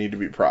because there need to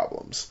be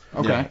problems.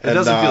 Okay. Yeah, it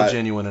doesn't feel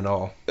genuine at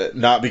all.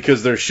 Not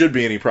because there should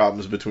be any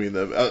problems between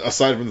them,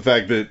 aside from the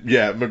fact that,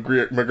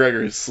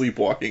 McGregor is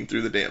sleepwalking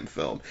through the damn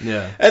film.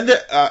 Yeah. And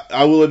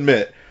I will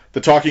admit, the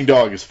talking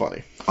dog is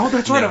funny. Oh,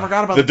 that's right. I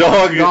forgot about the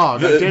dog.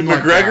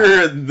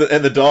 McGregor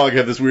and the dog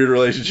have this weird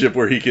relationship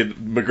where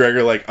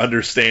McGregor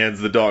understands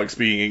the dog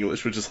speaking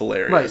English, which is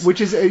hilarious. Right, which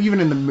is, even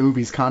in the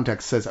movie's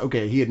context, says,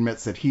 okay, he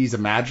admits that he's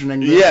imagining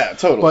this. Yeah,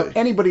 totally. But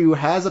anybody who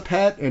has a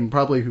pet, and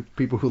probably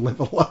people who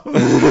live alone,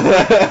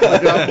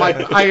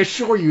 I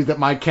assure you that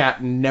my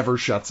cat never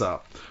shuts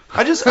up.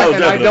 I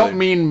don't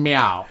mean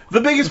meow. The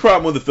biggest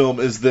problem with the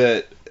film is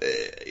that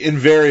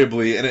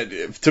invariably,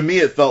 and to me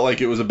it felt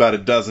like it was about a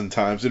dozen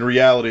times. In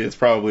reality, it's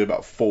probably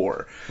about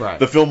 4. Right.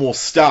 The film will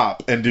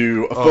stop and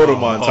do a photo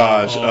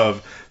montage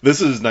of, this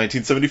is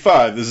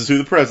 1975, this is who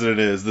the president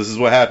is, this is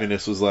what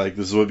happiness was like,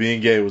 this is what being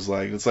gay was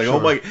like. It's like, oh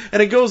my,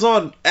 and it goes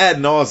on ad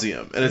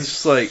nauseum, and it's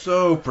just like,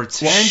 so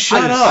pretentious.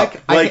 Shut up.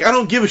 I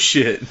don't give a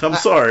shit. I'm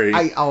sorry.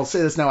 I'll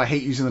say this now, I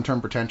hate using the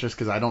term pretentious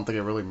because I don't think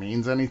it really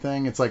means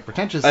anything. It's like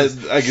pretentious I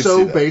is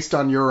so based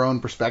on your own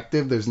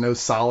perspective, there's no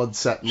solid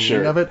set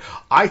meaning of it.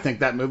 I think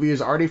that movie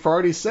is arty for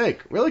arty's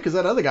sake. Really, because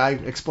that other guy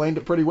explained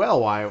it pretty well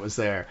why it was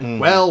there.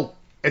 Well,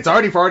 it's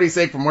arty for arty's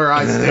sake from where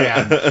I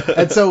stand.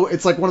 And so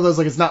it's like one of those,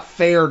 it's not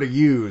fair to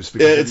use.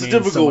 Because it's a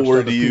difficult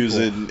word to use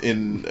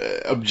in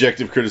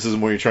objective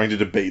criticism when you're trying to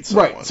debate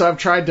someone. Right, so I've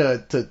tried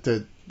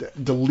to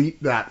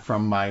delete that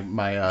from my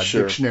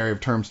dictionary of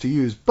terms to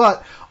use,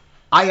 but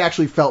I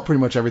actually felt pretty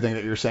much everything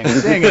that you're saying.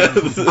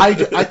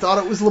 I thought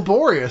it was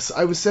laborious.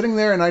 I was sitting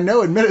there, and I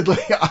know, admittedly,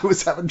 I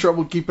was having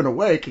trouble keeping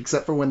awake,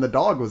 except for when the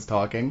dog was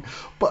talking.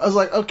 But I was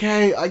like,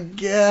 okay, I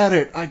get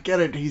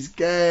it. He's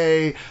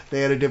gay.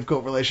 They had a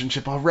difficult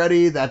relationship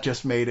already. That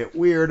just made it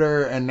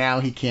weirder, and now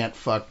he can't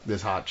fuck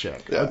this hot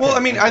chick. Yeah. Okay, well, I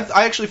mean,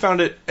 I actually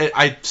found it.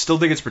 I still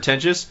think it's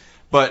pretentious,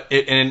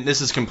 and this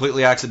is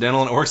completely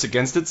accidental and it works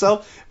against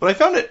itself. But I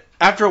found it,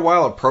 after a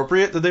while,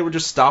 appropriate that they were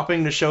just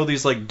stopping to show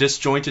these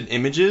disjointed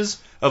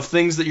images of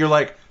things that you're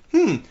like,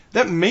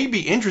 that may be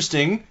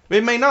interesting,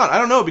 it may not. I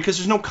don't know, because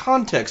there's no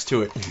context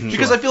to it.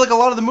 Because I feel like a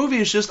lot of the movie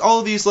is just all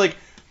of these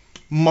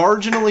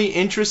marginally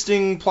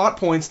interesting plot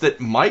points that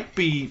might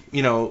be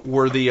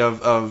worthy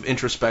of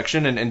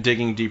introspection and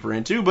digging deeper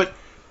into, but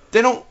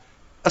they don't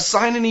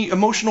assign any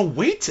emotional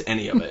weight to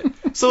any of it.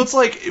 So it's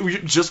like you're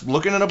just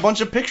looking at a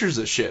bunch of pictures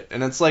of shit,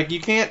 and it's like you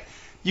can't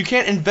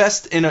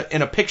invest in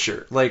a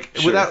picture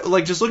without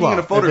just looking at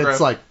a photograph.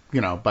 It's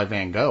by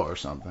Van Gogh or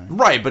something.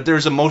 Right, but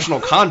there's emotional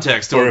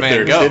context to or a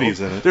Van Gogh. In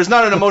it. There's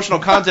not an emotional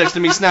context to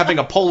me snapping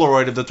a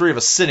Polaroid of the three of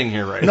us sitting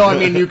here right now. No, I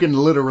mean you can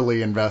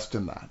literally invest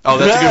in that. Oh,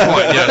 that's a good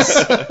point.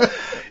 Yes.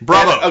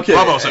 Bravo. Okay.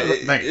 Bravo, sir.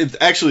 Thank you.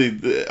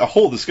 Actually, a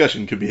whole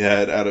discussion could be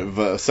had out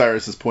of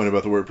Cyrus's point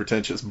about the word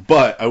pretentious.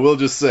 But I will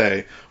just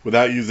say,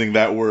 without using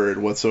that word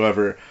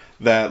whatsoever,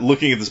 that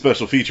looking at the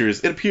special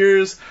features, it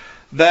appears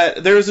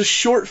that there is a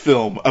short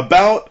film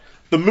about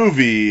the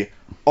movie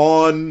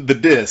on the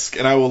disc,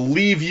 and I will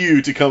leave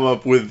you to come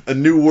up with a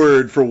new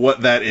word for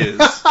what that is.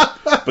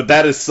 But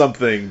that is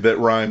something that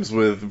rhymes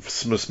with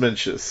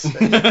suspicious.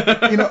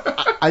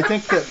 I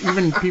think that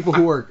even people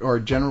who are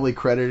generally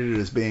credited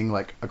as being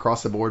like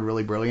across the board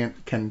really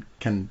brilliant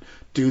can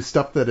do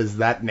stuff that is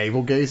that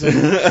navel gazing.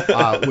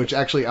 Which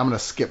actually I'm going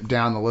to skip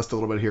down the list a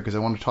little bit here because I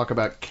want to talk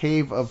about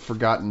Cave of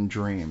Forgotten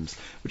Dreams,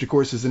 which of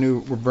course is a new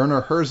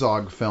Werner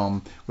Herzog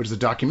film, which is a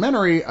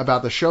documentary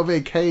about the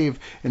Chauvet Cave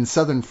in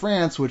southern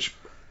France, which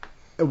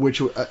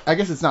I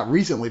guess it's not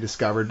recently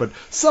discovered, but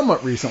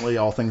somewhat recently,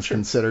 all things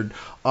considered,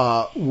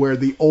 where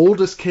the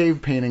oldest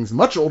cave paintings,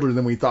 much older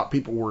than we thought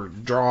people were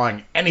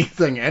drawing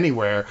anything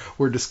anywhere,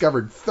 were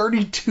discovered.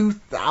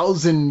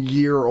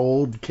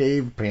 32,000-year-old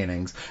cave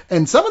paintings,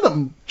 and some of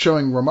them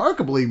showing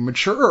remarkably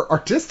mature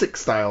artistic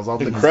styles, all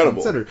things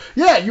considered.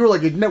 Yeah, you were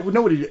like,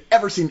 nobody had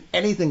ever seen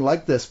anything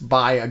like this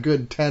by a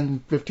good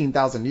 10,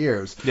 15,000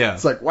 years. Yeah.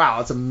 It's like, wow,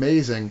 it's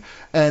amazing.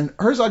 And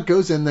Herzog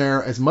goes in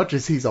there as much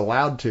as he's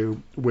allowed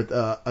to with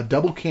a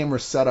double camera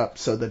setup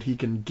so that he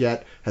can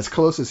get as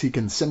close as he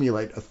can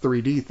simulate a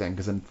 3D thing.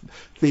 Because in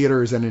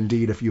theaters, and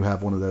indeed if you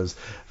have one of those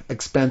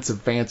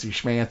expensive, fancy,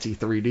 schmancy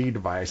 3D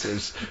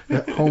devices,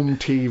 home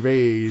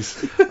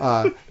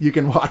TVs, you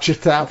can watch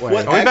it that way.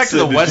 What Are we back to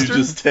the Western? Did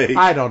you just take?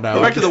 I don't know.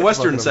 We're back to the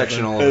Western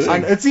section all of a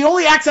sudden. It's the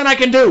only accent I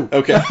can do.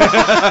 Okay.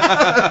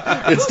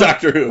 It's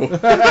Doctor Who.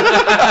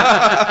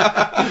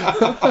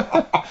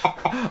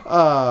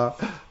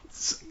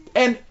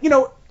 And,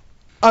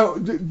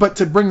 but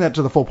to bring that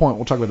to the full point,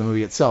 we'll talk about the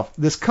movie itself.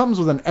 This comes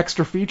with an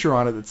extra feature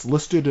on it that's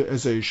listed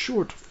as a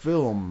short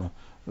film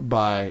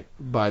by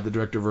the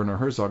director Werner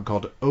Herzog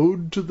called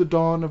Ode to the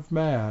Dawn of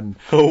Man.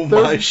 Oh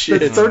my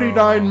shit. It's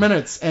 39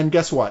 minutes, and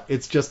guess what?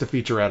 It's just a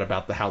featurette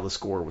about how the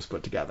score was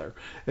put together.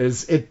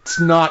 It's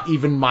not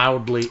even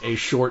mildly a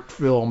short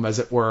film, as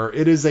it were.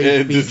 It is a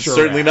featurette. It's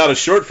certainly not a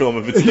short film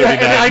if it's 39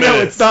 minutes. I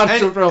know, it's not a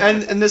short film.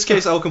 And in this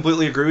case, I'll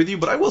completely agree with you,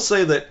 but I will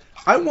say that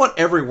I want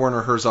every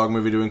Werner Herzog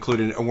movie to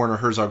include a Werner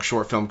Herzog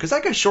short film, because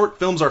that guy's short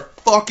films are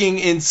fucking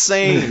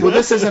insane. Well,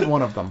 this isn't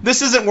one of them.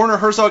 This isn't Werner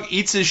Herzog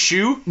eats his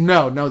shoe?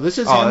 No, this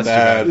is him.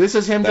 This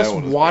is him just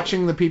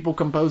watching the people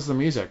compose the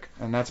music,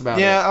 and that's about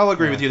it. Yeah, I'll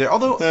agree with you there.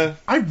 Although,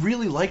 I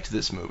really liked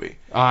this movie.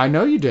 I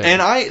know you did.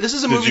 And this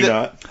is a movie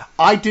that...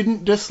 I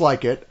didn't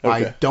dislike it.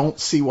 Okay. I don't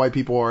see why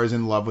people are as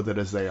in love with it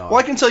as they are. Well,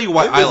 I can tell you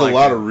why I There's like a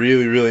lot it. of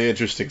really, really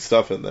interesting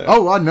stuff in there.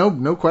 Oh,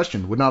 no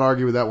question. Would not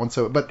argue with that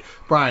whatsoever. But,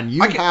 Brian,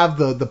 you have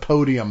the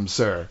podium,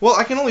 sir. Well,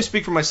 I can only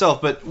speak for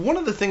myself, but one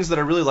of the things that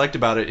I really liked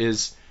about it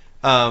is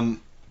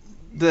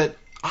that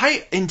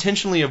I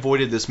intentionally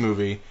avoided this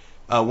movie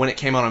when it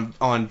came out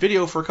on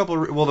video for a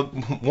couple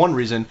of... one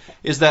reason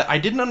is that I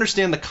didn't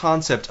understand the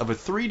concept of a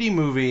 3D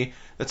movie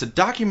that's a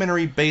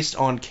documentary based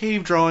on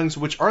cave drawings,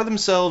 which are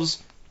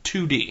themselves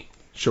 2D.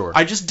 Sure.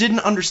 I just didn't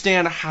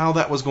understand how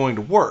that was going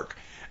to work.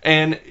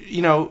 And,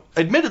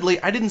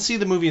 admittedly, I didn't see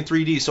the movie in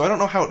 3D, so I don't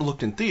know how it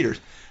looked in theaters.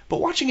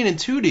 But watching it in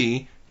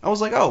 2D, I was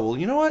like, oh, well,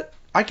 you know what?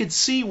 I could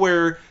see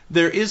where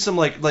there is some,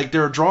 like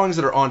there are drawings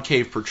that are on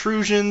cave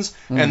protrusions,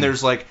 and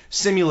there's,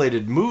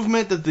 simulated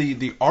movement that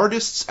the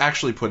artists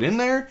actually put in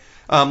there.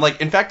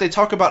 In fact, they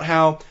talk about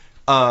how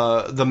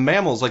the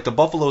mammals, like the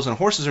buffaloes and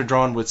horses, are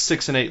drawn with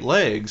 6 and 8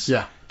 legs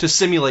to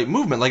simulate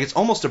movement. Like, it's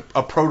almost a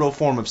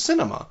proto-form of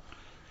cinema.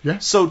 Yeah.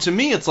 So to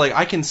me, it's like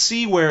I can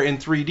see where in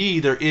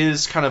 3D there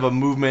is kind of a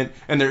movement,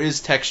 and there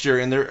is texture,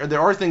 and there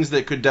are things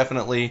that could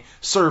definitely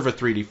serve a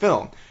 3D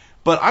film.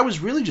 But I was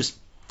really just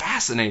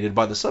fascinated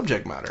by the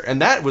subject matter,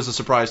 and that was a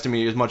surprise to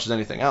me as much as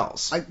anything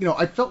else.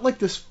 I felt like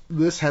this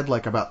had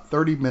about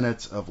 30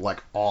 minutes of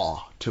awe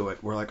to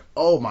it. We're like,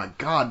 oh my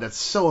god, that's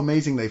so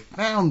amazing they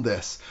found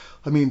this.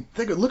 I mean,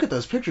 look at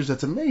those pictures,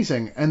 that's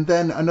amazing. And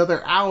then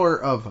another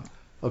hour of,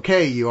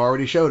 okay, you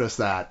already showed us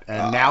that,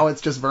 and now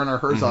it's just Werner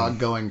Herzog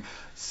going,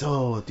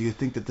 so, do you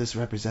think that this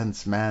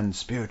represents man's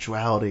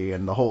spirituality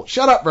and the whole...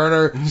 Shut up,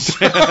 Werner!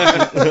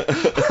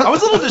 I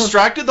was a little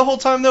distracted the whole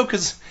time, though,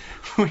 because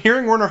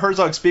hearing Werner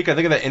Herzog speak, I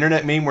think of that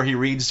internet meme where he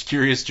reads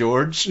Curious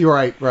George.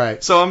 You're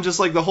right. So I'm just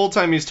like, the whole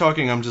time he's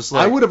talking, I'm just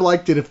like... I would have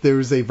liked it if there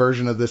was a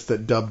version of this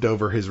that dubbed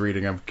over his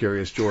reading of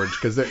Curious George,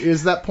 because there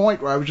is that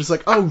point where I was just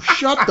like, oh,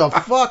 shut the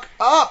fuck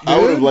up, dude! I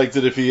would have liked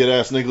it if he had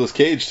asked Nicolas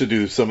Cage to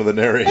do some of the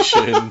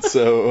narration,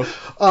 so...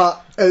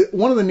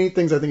 One of the neat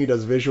things I think he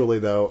does visually,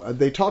 though,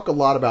 they talk a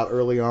lot about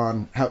early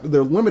on how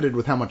they're limited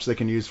with how much they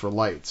can use for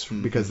lights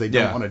because they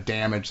don't want to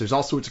damage. There's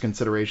all sorts of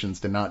considerations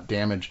to not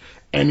damage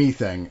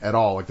anything at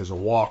all. Like there's a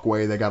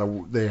walkway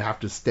they have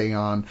to stay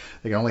on.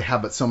 They can only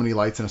have but so many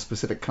lights in a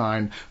specific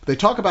kind. But they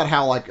talk about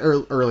how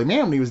early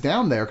man when he was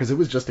down there, because it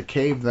was just a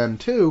cave then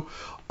too.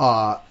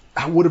 I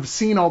would have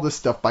seen all this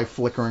stuff by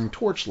flickering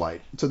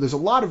torchlight. So there's a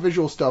lot of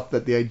visual stuff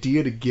that the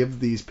idea to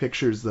give these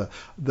pictures the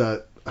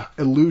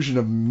illusion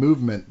of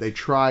movement, they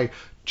try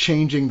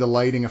changing the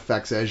lighting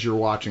effects as you're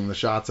watching the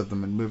shots of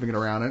them and moving it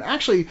around. And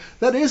actually,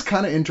 that is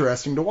kind of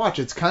interesting to watch.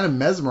 It's kind of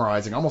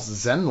mesmerizing, almost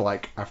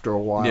zen-like after a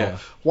while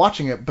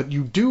watching it. But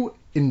you do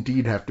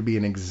indeed have to be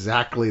in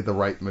exactly the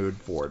right mood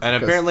for it.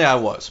 And apparently I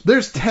was.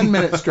 There's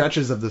 10-minute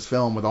stretches of this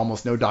film with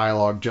almost no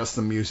dialogue, just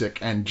the music,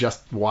 and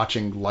just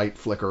watching light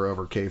flicker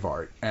over cave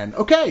art. And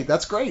okay,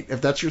 that's great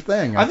if that's your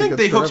thing. I think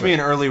they hooked terrific. me in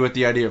early with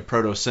the idea of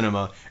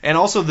proto-cinema. And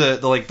also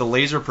the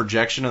laser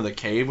projection of the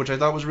cave, which I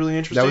thought was really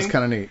interesting. That was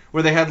kind of neat.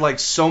 Where they had like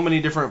so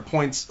many different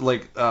points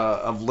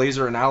of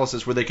laser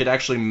analysis where they could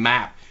actually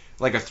map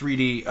like a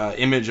 3D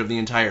image of the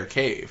entire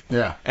cave.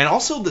 Yeah. And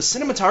also the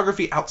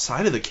cinematography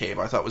outside of the cave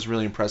I thought was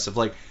really impressive.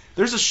 Like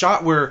there's a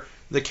shot where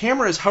the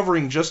camera is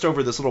hovering just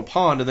over this little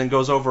pond and then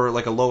goes over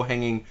like a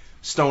low-hanging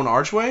stone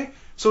archway.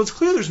 So it's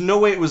clear there's no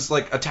way it was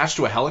like attached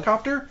to a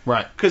helicopter.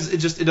 Right. Because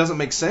it doesn't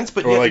make sense.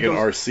 But Or yet like it an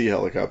goes, RC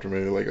helicopter,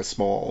 maybe like a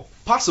small.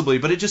 Possibly,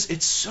 but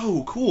it's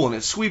so cool and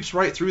it sweeps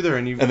right through there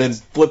And then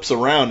flips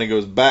around and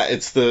goes back.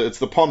 It's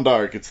the Pont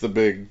d'Arc. It's the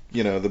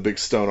big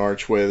stone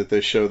archway that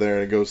they show there,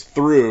 and it goes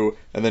through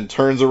and then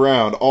turns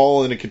around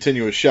all in a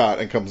continuous shot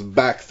and comes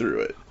back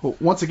through it. Well,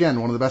 once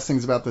again, one of the best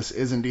things about this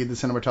is indeed the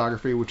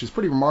cinematography, which is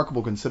pretty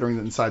remarkable considering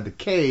that inside the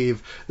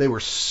cave they were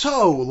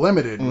so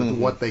limited with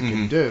what they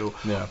could do.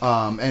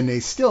 Yeah. And they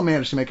still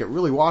managed to make it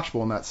really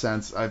watchable in that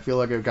sense. I feel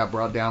like it got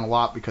brought down a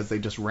lot because they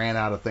just ran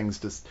out of things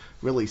to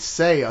really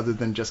say other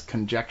than just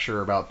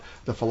conjecture about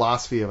the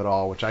philosophy of it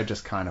all, which I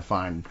just kind of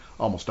find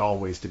almost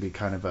always to be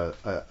kind of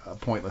a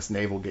pointless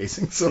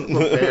navel-gazing sort of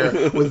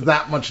affair with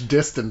that much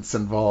distance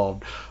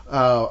involved.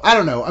 I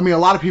don't know. I mean, a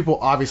lot of people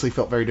obviously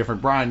felt very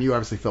different. Brian, you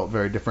obviously felt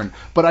very different.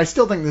 But I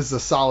still think this is a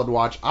solid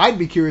watch. I'd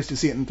be curious to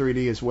see it in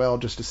 3D as well,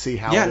 just to see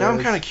how it is. now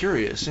I'm kind of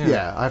curious.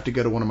 Yeah, I have to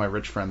go to one of my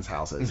rich friends'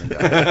 houses. And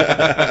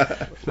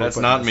That's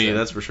not me,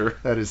 that's for sure.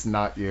 That is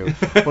not you.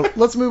 Well,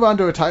 let's move on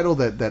to a title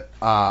that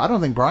I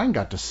don't think Brian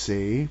got to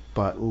see,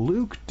 but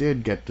Luke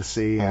did get to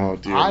see.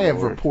 And I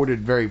have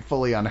reported very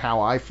fully on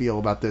how I feel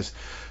about this.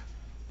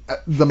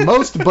 The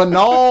most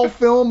banal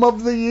film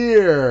of the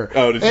year,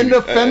 and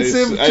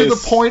offensive to the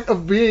point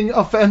of being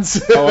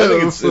offensive. Oh, I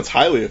think it's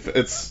highly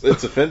it's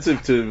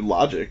offensive to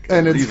logic.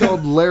 And it's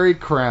called Larry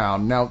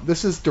Crowne. Now,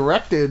 this is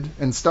directed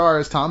and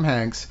stars Tom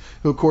Hanks,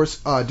 who of course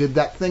did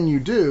That Thing You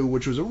Do,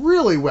 which was a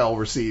really well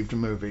received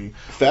movie.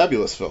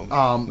 Fabulous film.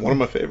 One of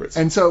my favorites.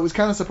 And so it was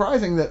kind of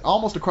surprising that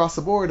almost across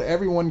the board,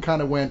 everyone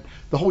kind of went,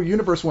 the whole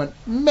universe went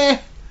meh.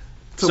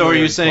 So are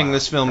you saying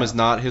this film is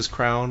not his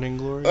crowning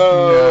glory?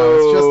 No,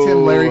 it's just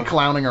him Larry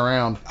clowning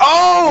around.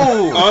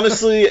 Oh!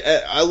 Honestly,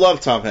 I love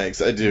Tom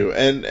Hanks. I do.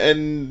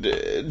 And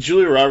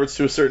Julia Roberts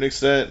to a certain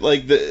extent.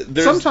 Like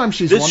sometimes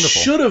she's wonderful. This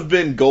should have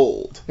been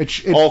gold,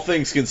 all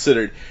things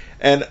considered.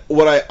 And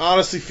what I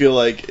honestly feel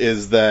like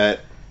is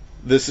that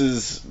this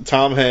is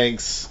Tom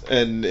Hanks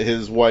and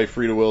his wife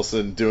Rita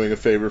Wilson doing a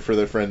favor for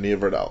their friend Nia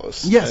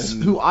Vardalos. Yes,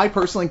 who I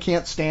personally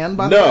can't stand,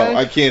 by the way. No,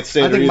 I can't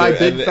stand her I think either.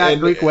 My Big Fat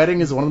Greek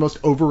Wedding is one of the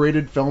most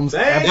overrated films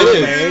ever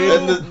made.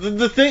 And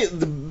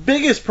the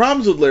biggest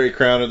problems with Larry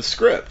Crowne are the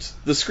script.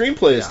 The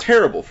screenplay is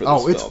terrible for this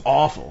film. Oh, it's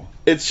awful.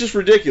 It's just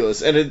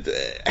ridiculous. And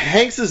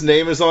Hanks'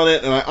 name is on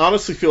it, and I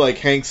honestly feel like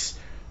Hanks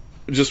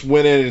just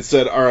went in and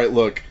said, all right,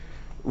 look,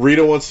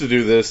 Rita wants to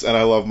do this, and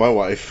I love my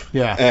wife.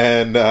 Yeah.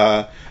 And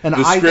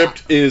the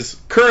script is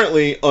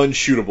currently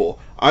unshootable.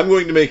 I'm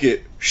going to make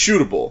it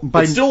shootable.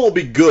 It still won't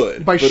be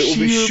good, but it will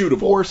be shootable. By sheer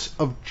force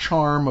of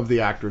charm of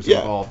the actors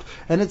involved.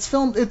 And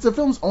the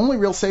film's only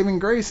real saving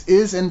grace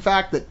is, in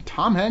fact, that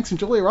Tom Hanks and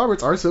Julia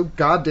Roberts are so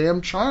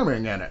goddamn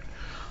charming in it.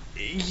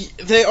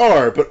 They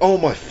are, but oh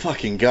my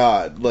fucking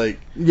god.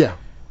 Yeah.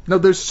 No,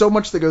 there's so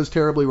much that goes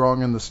terribly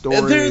wrong in the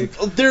story.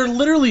 They're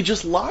literally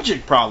just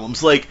logic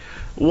problems.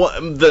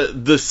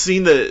 The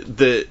scene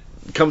that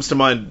comes to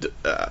mind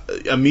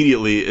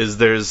immediately is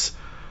there's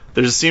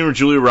a scene where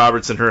Julia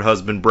Roberts and her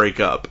husband break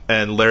up,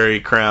 and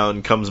Larry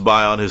Crowne comes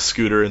by on his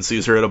scooter and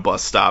sees her at a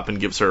bus stop and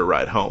gives her a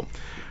ride home.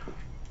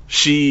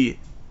 She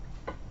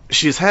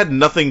has had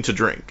nothing to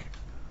drink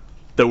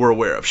that we're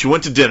aware of. She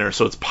went to dinner,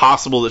 so it's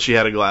possible that she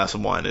had a glass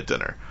of wine at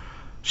dinner.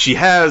 She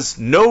has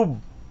no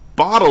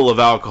bottle of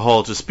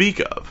alcohol to speak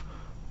of.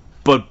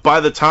 But by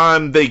the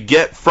time they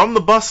get from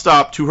the bus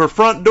stop to her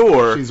front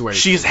door,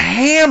 she's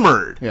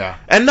hammered. Yeah.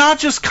 And not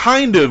just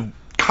kind of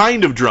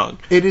drunk.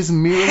 It is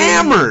merely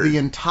hammered. The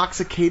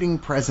intoxicating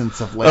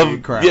presence of Larry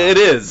Crowne. Yeah, it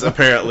is,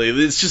 apparently.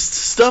 It's just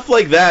stuff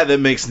like that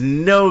makes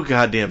no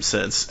goddamn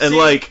sense. And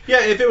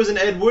if it was an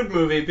Ed Wood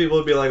movie, people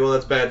would be like, well,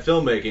 that's bad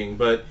filmmaking.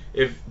 But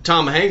if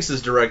Tom Hanks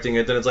is directing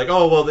it, then it's like,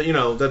 oh,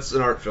 well, that's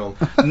an art film.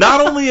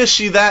 Not only is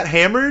she that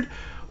hammered,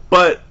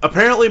 but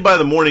apparently by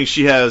the morning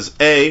she has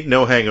A,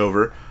 no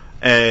hangover,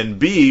 and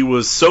B,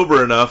 was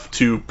sober enough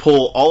to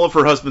pull all of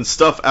her husband's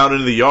stuff out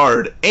into the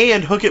yard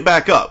and hook it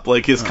back up,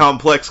 like his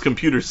complex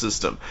computer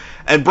system.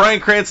 And Bryan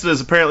Cranston is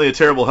apparently a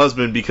terrible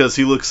husband because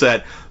he looks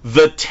at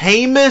the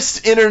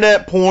tamest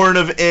internet porn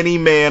of any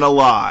man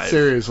alive.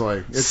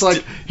 Seriously. It's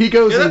like he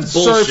goes and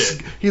surfs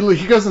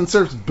he goes and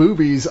surfs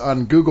boobies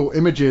on Google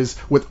Images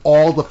with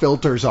all the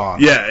filters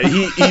on. Yeah,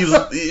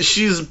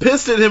 she's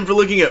pissed at him for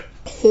looking at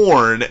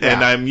porn,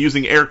 and I'm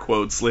using air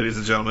quotes, ladies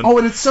and gentlemen. Oh,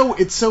 and it's so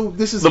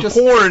this is the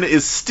porn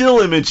is still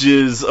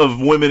images of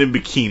women in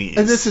bikinis.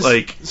 And this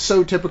is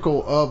so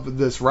typical of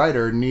this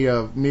writer,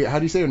 Nia how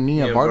do you say her?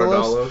 Nia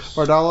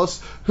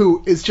Vardalos,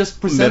 who is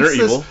just presents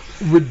this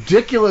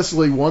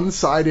ridiculously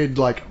one-sided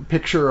like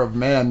picture of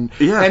men.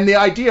 Yeah. And the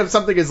idea of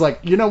something is like,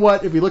 you know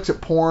what? If he looks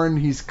at porn,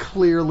 he's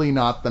clearly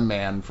not the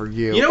man for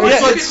you. You know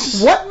what?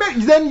 What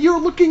man? Then you're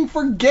looking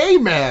for gay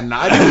men.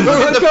 I don't know.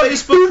 Look at the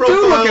Facebook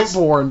profiles. Do look at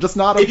porn, just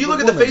not. If you look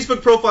at the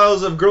Facebook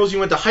profiles of girls you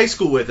went to high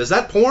school with, is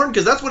that porn?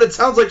 Because that's what it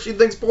sounds like she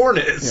thinks porn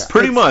is. Yeah.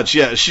 Pretty much,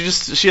 yeah. She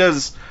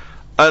has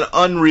an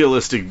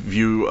unrealistic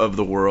view of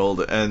the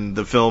world, and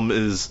the film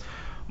is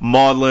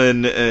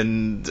maudlin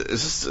and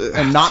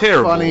not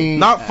terrible. Funny.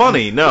 Not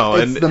funny, no.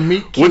 It's and the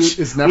meat cute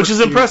is never which is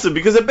cute. impressive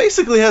because it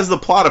basically has the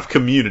plot of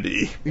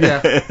Community.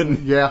 Yeah,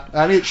 yeah.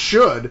 I mean, it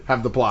should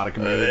have the plot of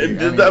Community.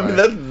 Anyway. I mean,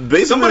 that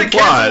basically somebody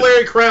cancel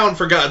Larry Crowne,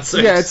 for God's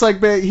sake. Yeah, it's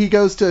like he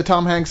goes to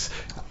Tom Hanks.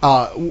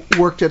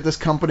 Worked at this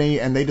company,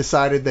 and they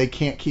decided they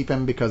can't keep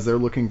him because they're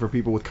looking for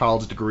people with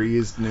college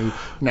degrees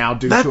now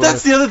due to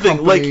that's the other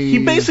thing. Like,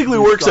 he basically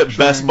works at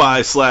Best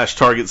Buy /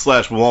 Target /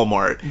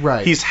 Walmart.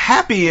 Right. He's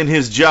happy in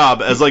his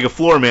job as like a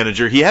floor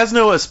manager. He has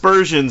no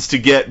aspersions to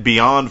get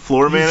beyond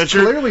floor manager.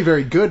 He's clearly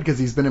very good because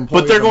he's been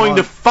employed. But they're going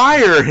to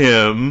fire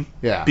him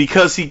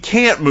because he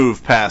can't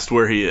move past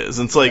where he is.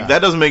 And it's like, that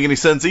doesn't make any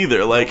sense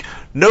either. Like,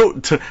 no,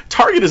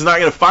 Target is not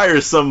going to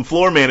fire some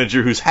floor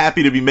manager who's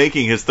happy to be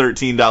making his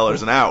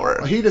 $13 an hour.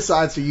 He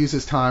decides to use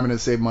his time and to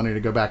save money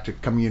to go back to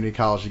community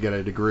college to get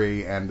a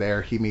degree, and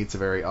there he meets a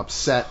very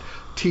upset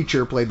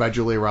teacher played by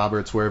Julia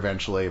Roberts, where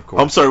eventually, of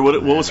course... I'm sorry,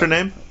 what was her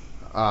name?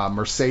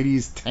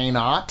 Mercedes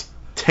Tainot.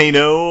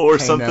 Tano or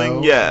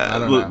something? Yeah. I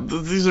don't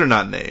know. These are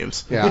not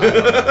names. Yeah, I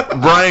don't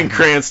know. Bryan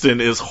Cranston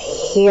is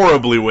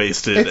horribly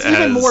wasted as her husband.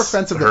 It's even more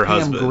offensive that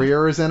Pam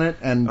Grier is in it.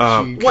 And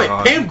Pam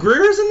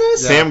Grier is in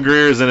this? Yeah. Pam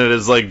Grier is in it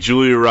as like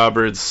Julia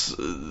Roberts'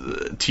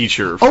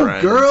 teacher friend.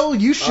 Oh, girl,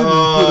 you shouldn't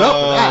put up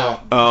with that.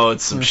 Oh,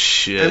 it's some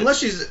shit. Unless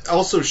she's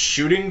also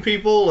shooting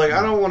people. Like,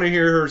 I don't want to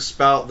hear her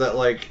spout that,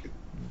 like,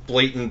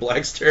 blatant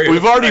black stereotype.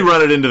 We've already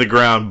run it into the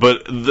ground,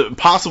 but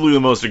possibly the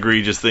most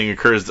egregious thing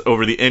occurs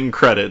over the end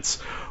credits,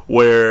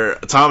 where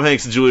Tom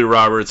Hanks and Julia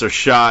Roberts are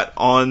shot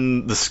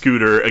on the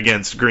scooter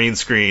against green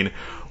screen,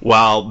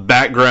 while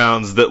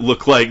backgrounds that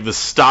look like the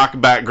stock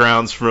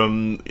backgrounds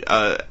from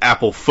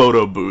Apple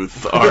photo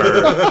booth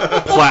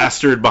are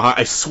plastered behind.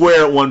 I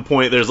swear at one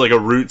point there's like a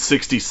Route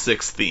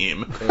 66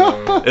 theme.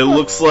 It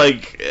looks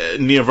like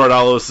Nia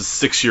Vardalos'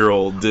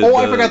 6-year-old did.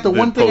 I forgot the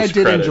one thing I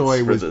did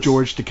enjoy was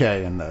George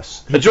Takei in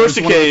this. George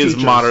Takei is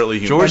moderately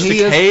human. George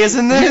Takei is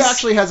in this? He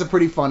actually has a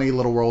pretty funny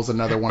little role as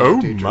another one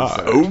of the teachers.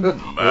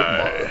 Oh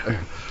my.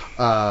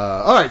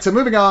 All right, so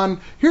moving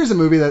on. Here's a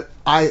movie that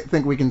I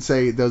think we can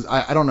say those.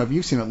 I don't know if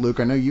you've seen it, Luke.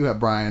 I know you have,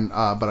 Brian,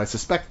 but I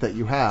suspect that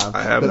you have.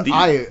 I have. That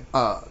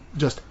I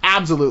just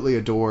absolutely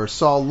adore.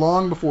 Saw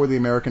long before the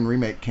American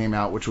remake came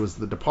out, which was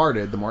The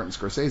Departed, the Martin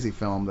Scorsese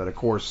film that, of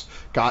course,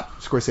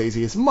 got Scorsese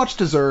his much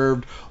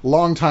deserved,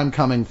 long time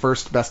coming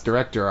first Best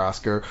Director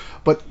Oscar.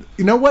 But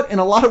you know what? In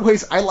a lot of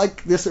ways, I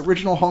like this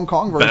original Hong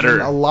Kong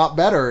version a lot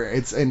better. I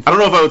don't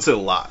know if I would say a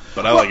lot,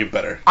 but I like it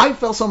better. I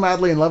fell so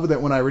madly in love with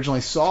it when I originally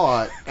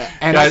saw it,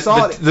 and I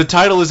saw it. The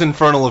title is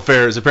Infernal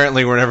Affairs.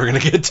 Apparently, we're never going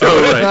to get to it.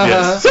 Oh, right,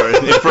 yes. Sorry.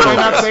 Did I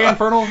not say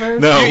Infernal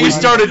Affairs? No, we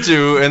started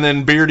to, and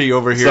then Beardy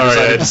over here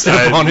decided to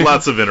step on it.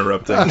 Lots of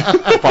interrupting.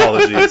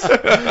 Apologies.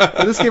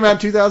 This came out in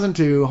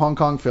 2002, Hong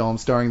Kong film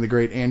starring the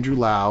great Andrew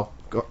Lau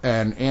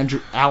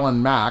and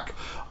Alan Mack.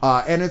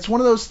 And it's one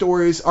of those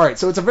stories. All right,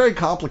 so it's a very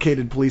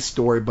complicated police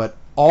story, but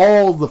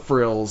all the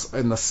frills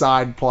and the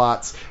side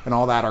plots and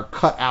all that are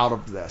cut out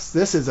of this.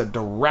 This is a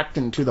direct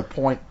and to the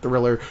point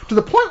thriller, to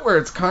the point where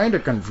it's kind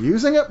of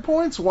confusing at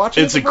points.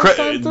 Watching it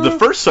the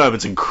first time,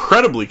 it's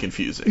incredibly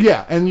confusing.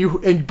 Yeah,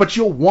 but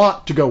you'll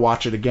want to go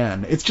watch it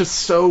again. It's just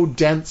so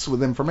dense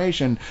with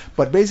information.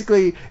 But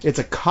basically, it's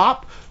a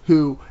cop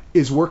who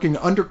is working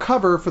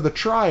undercover for the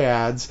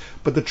Triads,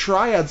 but the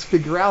Triads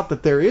figure out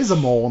that there is a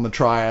mole in the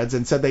Triads,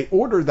 and said they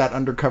ordered that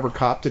undercover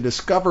cop to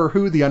discover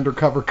who the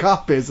undercover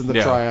cop is in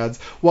the Triads.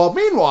 While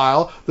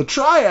meanwhile, the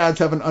Triads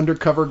have an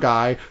undercover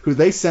guy who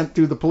they sent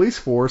through the police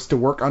force to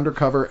work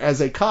undercover as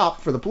a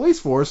cop for the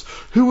police force,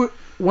 who,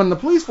 when the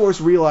police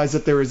force realize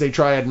that there is a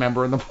Triad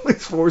member in the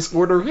police force,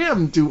 order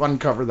him to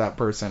uncover that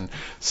person.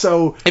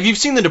 So, if you've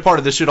seen The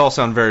Departed, this should all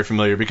sound very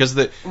familiar because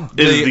the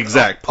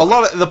exact plot. A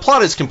lot of the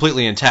plot is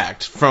completely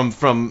intact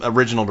from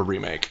original to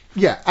remake.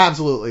 Yeah,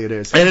 absolutely it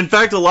is. And in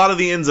fact, a lot of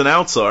the ins and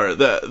outs are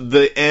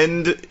the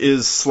end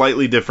is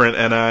slightly different,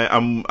 and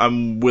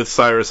I'm with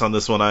Cyrus on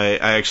this one. I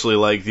actually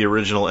like the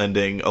original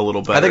ending a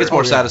little better. I think it's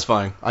more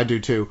satisfying. I do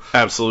too.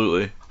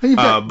 Absolutely.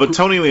 But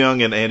Tony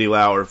Leung and Andy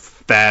Lau are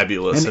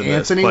fabulous in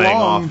this, playing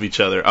off of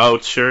each other. Oh,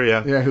 sure,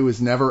 yeah. Yeah, who is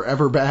never,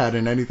 ever bad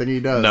in anything he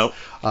does. Nope.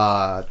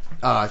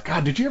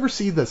 God, did you ever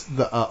see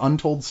the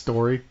Untold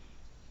Story?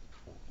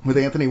 with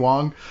Anthony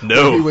Wong?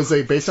 No. He was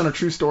based on a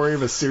true story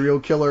of a serial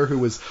killer who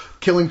was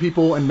killing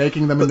people and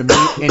making them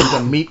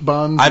into meat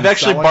buns. I've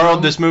actually borrowed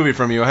them. this movie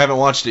from you. I haven't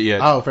watched it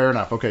yet. Oh, fair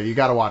enough. Okay, you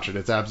got to watch it.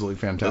 It's absolutely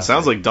fantastic. That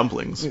sounds like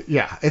dumplings.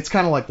 Yeah, it's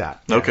kind of like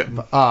that. Yeah. Okay.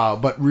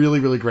 But really,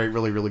 really great,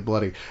 really, really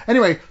bloody.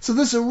 Anyway, so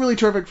this is a really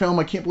terrific film.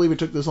 I can't believe it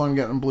took this long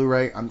to get on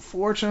Blu-ray.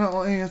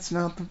 Unfortunately, it's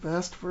not the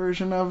best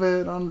version of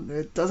it.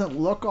 It doesn't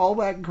look all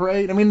that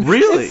great. I mean,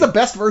 really? It's the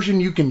best version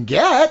you can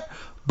get.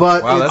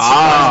 But wow, that's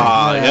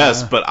surprising.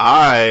 Yes, but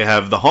I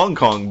have the Hong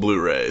Kong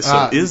Blu-ray.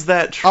 So is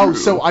that true? Oh,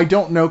 so I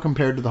don't know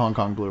compared to the Hong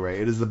Kong Blu-ray.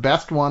 It is the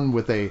best one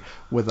with a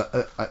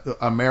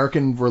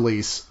American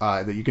release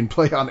that you can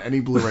play on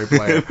any Blu-ray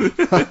player.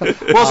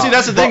 Well, see,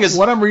 that's the thing is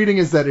what I'm reading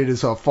is that it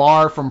is a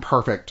far from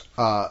perfect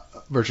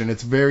version.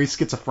 It's very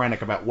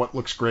schizophrenic about what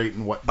looks great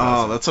and what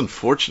doesn't. Oh, that's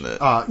unfortunate.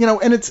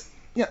 And it's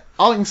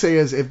all I can say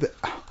is if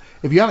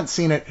you haven't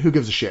seen it, who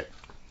gives a shit?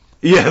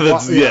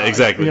 Yeah,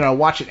 exactly.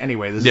 Watch it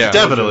anyway. This is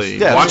definitely.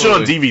 Watch it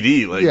on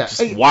DVD.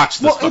 Just watch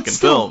this fucking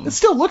film. It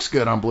still looks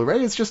good on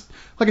Blu-ray. It's just,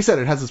 like I said,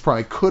 it has this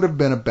problem. It could have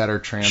been a better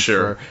transfer.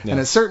 Sure. And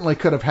it certainly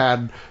could have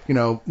had,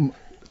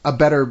 a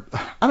better...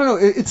 I don't know.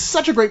 It's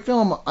such a great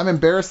film. I'm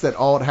embarrassed that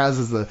all it has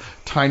is the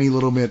tiny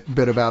little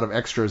bit of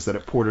extras that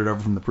it ported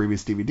over from the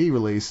previous DVD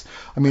release.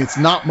 I mean, it's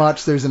not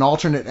much. There's an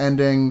alternate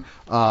ending.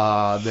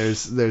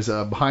 There's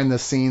a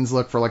behind-the-scenes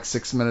look for like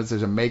 6 minutes.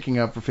 There's a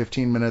making-of for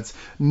 15 minutes.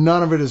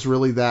 None of it is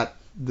really that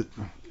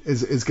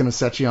is going to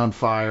set you on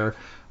fire.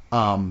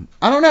 I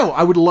don't know.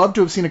 I would love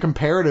to have seen a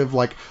comparative,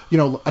 like,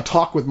 a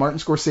talk with Martin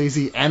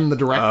Scorsese and the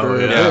director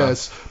of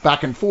this,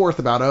 back and forth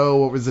about,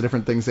 what was the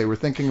different things they were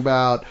thinking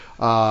about.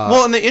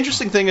 Well, and the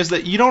interesting thing is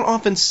that you don't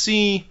often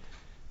see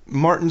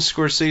Martin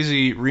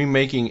Scorsese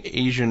remaking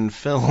Asian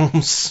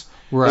films.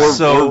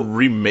 Right. Or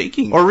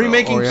remaking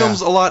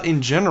films a lot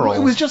in general. Well,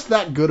 it was just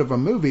that good of a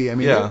movie. I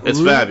mean, it's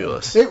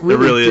fabulous. It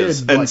really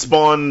is. And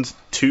spawned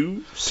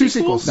two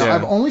sequels. Now, Yeah.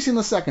 I've only seen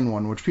the second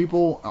one, which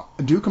people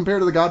do compare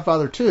to The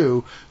Godfather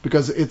 2,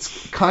 because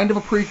it's kind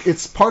of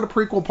it's part a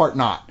prequel, part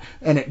not.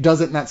 And it does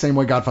it in that same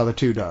way Godfather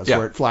 2 does,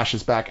 where it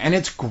flashes back. And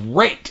it's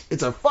great.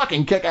 It's a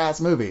fucking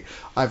kick-ass movie.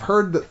 I've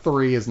heard that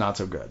 3 is not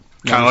so good.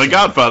 Kind of like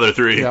Godfather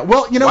 3. Yeah.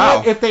 Well, you know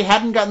what? If they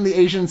hadn't gotten the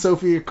Asian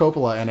Sofia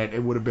Coppola in it,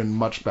 it would have been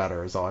much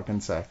better, is all I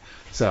can say.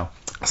 So,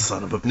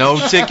 son of a bitch.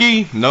 No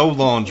ticky, no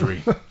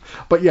laundry.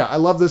 But yeah, I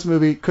love this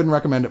movie. Couldn't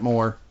recommend it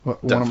more.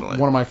 Definitely.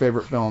 One of my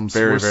favorite films.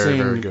 Very, we're very,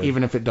 seeing, very good.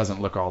 Even if it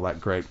doesn't look all that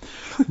great.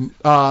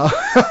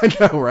 I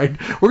know, right?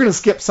 We're going to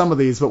skip some of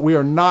these, but we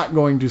are not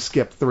going to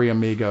skip Three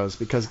Amigos,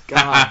 because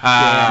god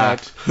damn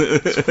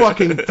it. It's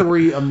fucking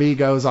Three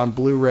Amigos on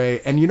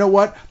Blu-ray. And you know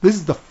what? This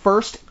is the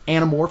first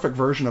anamorphic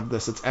version of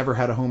this that's ever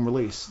had a home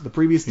release. The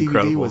previous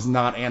DVD was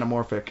not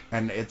anamorphic,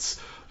 and it's...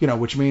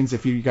 which means,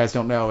 if you guys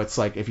don't know, it's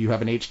like if you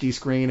have an HD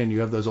screen and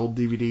you have those old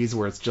DVDs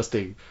where it's just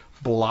a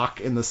block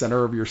in the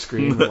center of your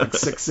screen with like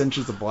 6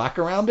 inches of black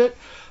around it,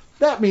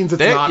 that means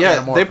it's not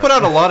anamorphic. They put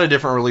out a lot of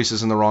different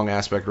releases in the wrong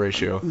aspect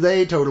ratio.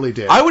 They totally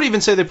did. I would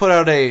even say they put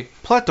out a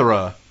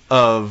plethora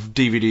of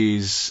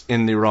DVDs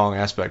in the wrong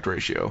aspect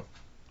ratio.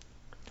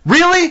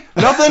 Really?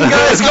 Nothing,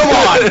 guys? Come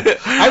on.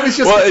 I was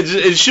just... Well,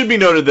 it should be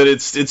noted that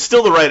it's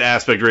still the right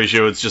aspect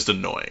ratio. It's just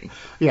annoying.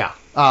 Yeah.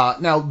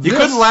 Now you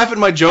couldn't laugh at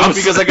my joke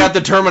because I got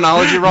the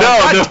terminology wrong.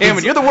 God damn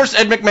it! You're the worst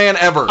Ed McMahon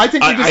ever. I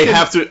think I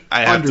have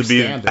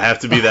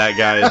to be that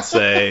guy and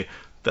say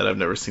that I've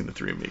never seen the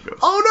Three Amigos.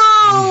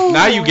 Oh no!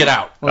 Now you get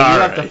out. Well,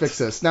 you have to fix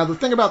this. Now the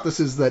thing about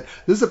this is that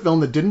this is a film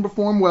that didn't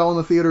perform well in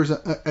the theaters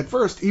at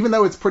first, even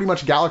though it's pretty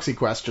much Galaxy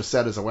Quest just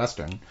set as a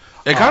Western.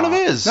 It kind of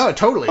is. No, it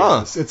totally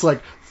is. It's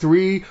like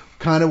three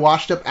kind of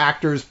washed-up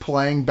actors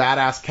playing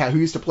who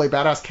used to play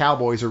badass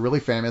cowboys, are really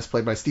famous,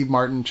 played by Steve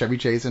Martin, Chevy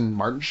Chase, and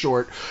Martin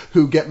Short,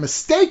 who get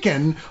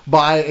mistaken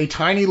by a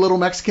tiny little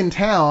Mexican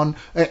town,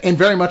 and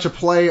very much a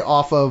play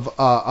off of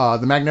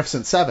the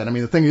Magnificent Seven. I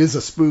mean, the thing is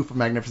a spoof of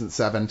Magnificent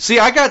Seven. See,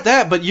 I got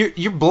that, but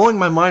you're blowing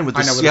my mind with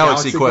this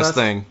Galaxy Quest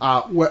thing.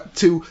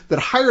 That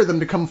hire them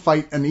to come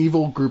fight an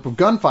evil group of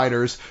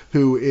gunfighters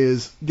who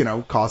is,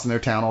 causing their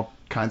town all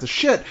kinds of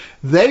shit.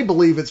 They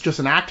believe it's just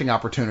an acting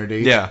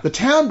opportunity. Yeah. The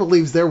town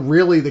believes they're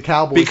really the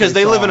cowboys. Because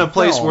they live in a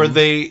place where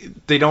they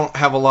don't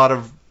have a lot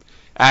of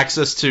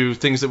access to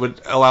things that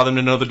would allow them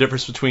to know the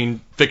difference between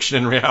fiction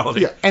and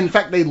reality. Yeah. And in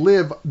fact,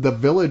 the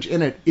village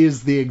in it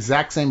is the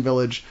exact same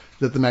village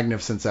that the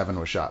Magnificent Seven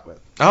was shot with.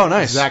 Oh,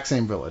 nice. Exact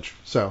same village.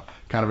 So,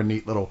 kind of a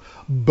neat little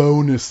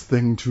bonus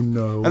thing to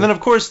know. And then, of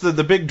course,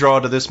 the big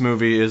draw to this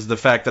movie is the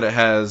fact that it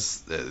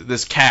has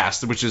this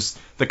cast, which is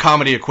the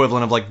comedy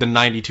equivalent of, like, the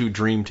 92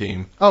 Dream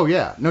Team. Oh,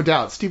 yeah. No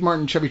doubt. Steve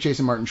Martin, Chevy Chase,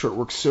 and Martin Short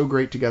work so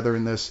great together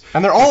in this.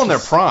 And they're all in their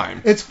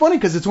prime. It's funny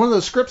because it's one of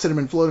those scripts that have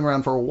been floating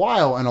around for a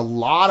while, and a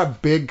lot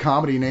of big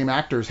comedy name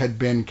actors had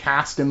been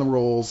cast in the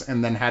roles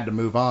and then had to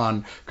move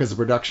on because the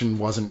production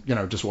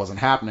just wasn't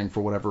happening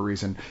for whatever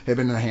reason. It had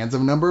been in the hands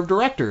of a number of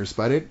directors,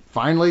 but it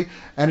finally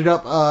ended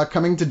up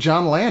coming to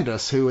John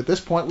Landis, who at this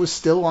point was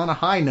still on a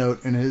high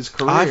note in his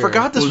career. I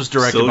forgot this was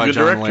directed by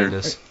John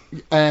Landis.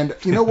 And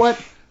you know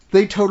what?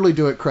 they totally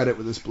do it credit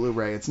with this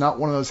Blu-ray. It's not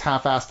one of those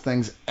half-assed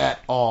things at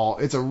all.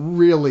 It's a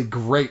really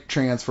great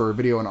transfer of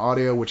video and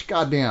audio, which,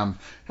 goddamn,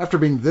 after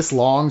being this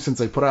long since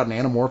they put out an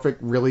anamorphic,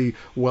 really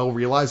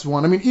well-realized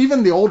one. I mean,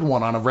 even the old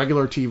one on a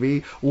regular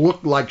TV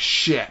looked like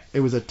shit.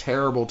 It was a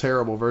terrible,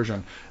 terrible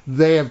version.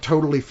 They have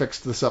totally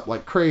fixed this up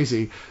like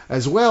crazy,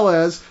 as well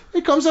as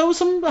it comes out with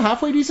some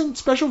halfway decent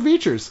special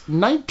features.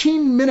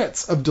 19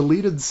 minutes of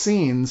deleted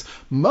scenes,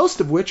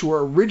 most of which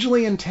were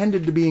originally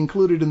intended to be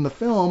included in the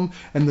film,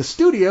 and the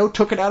studio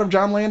took it out of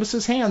John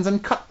Landis's hands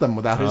and cut them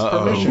without his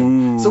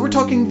permission. So we're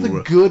talking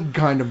the good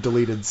kind of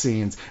deleted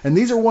scenes, and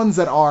these are ones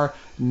that are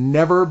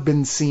never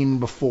been seen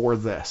before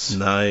this.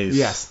 Nice.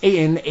 Yes,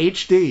 in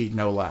HD,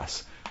 no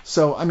less.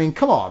 So, I mean,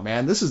 come on,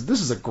 man. This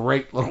is a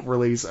great little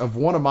release of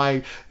one of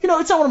my,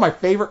 it's not one of my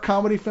favorite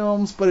comedy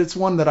films, but it's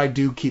one that I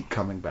do keep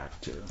coming back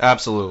to.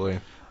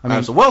 Absolutely.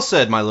 Well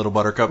said, my little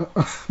buttercup.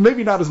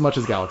 Maybe not as much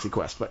as Galaxy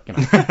Quest, but,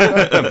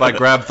 By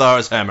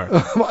Grabthar's hammer.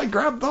 By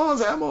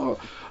Grabthar's hammer.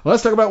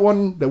 Let's talk about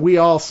one that we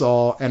all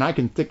saw, and I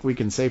think we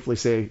can safely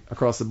say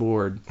across the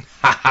board.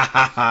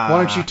 Why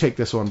don't you take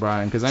this one,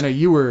 Brian? Because I know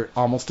you were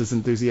almost as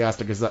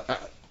enthusiastic as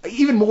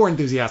even more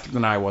enthusiastic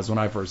than I was when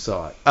I first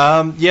saw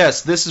it.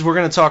 Yes, we're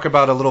going to talk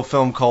about a little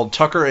film called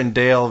Tucker and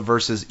Dale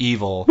versus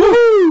Evil.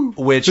 Woohoo!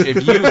 Which, if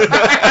you...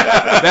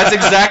 that's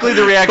exactly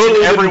the reaction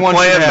totally everyone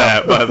should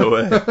have. That, by the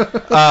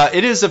way.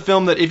 It is a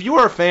film that if you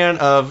are a fan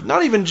of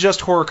not even just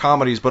horror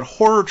comedies, but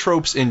horror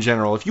tropes in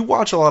general, if you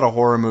watch a lot of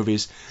horror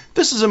movies,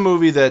 this is a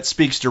movie that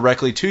speaks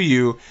directly to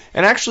you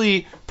and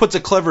actually puts a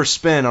clever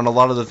spin on a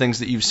lot of the things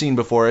that you've seen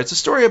before. It's a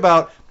story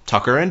about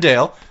Tucker and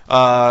Dale,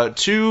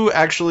 two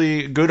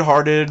actually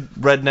good-hearted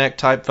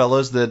redneck-type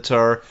fellas that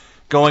are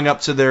going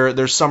up to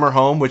their summer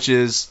home, which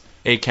is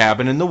a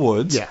cabin in the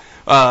woods. Yeah.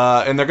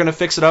 And they're going to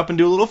fix it up and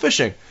do a little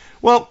fishing.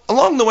 Well,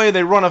 along the way,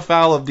 they run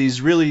afoul of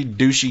these really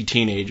douchey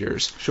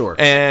teenagers. Sure.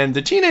 And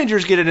the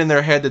teenagers get it in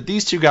their head that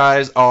these two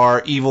guys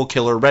are evil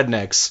killer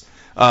rednecks.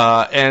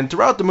 And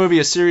throughout the movie,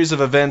 a series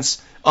of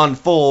events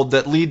unfold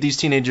that lead these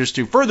teenagers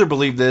to further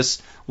believe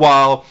this,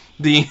 while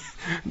the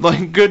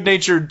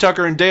good-natured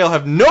Tucker and Dale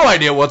have no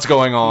idea what's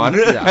going on,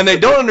 and they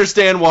don't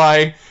understand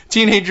why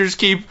teenagers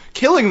keep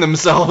killing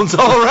themselves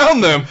all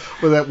around them.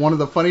 Well, that one of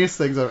the funniest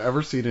things I've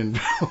ever seen in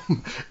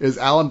film is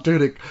Alan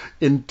Tudyk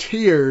in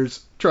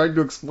tears trying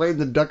to explain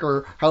to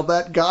Tucker how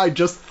that guy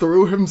just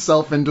threw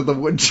himself into the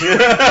wood chipper.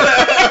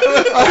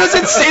 Because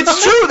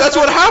it's true, that's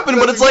what happened,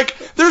 but it's like,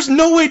 there's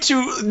no way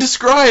to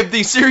describe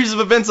the series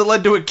of events that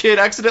led to a kid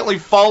accidentally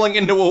falling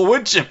into a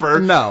wood chipper.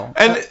 No.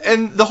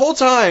 And the whole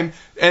time,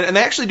 and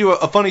they actually do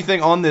a funny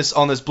thing on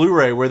this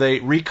Blu-ray where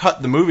they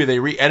recut the movie, they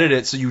re-edit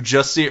it so you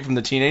just see it from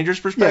the teenager's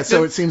perspective. Yeah,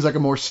 so it seems like a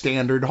more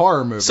standard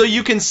horror movie. So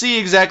you can see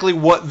exactly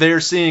what they're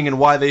seeing and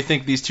why they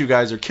think these two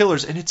guys are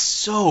killers, and it's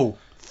so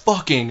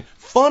fucking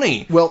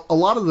funny. Well, a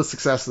lot of the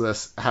success of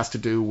this has to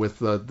do with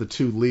the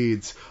two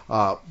leads,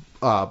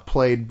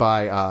 played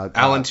by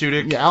Alan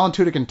Tudyk. Yeah, Alan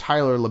Tudyk and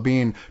Tyler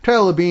Labine.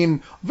 Tyler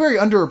Labine, very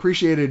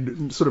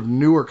underappreciated sort of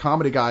newer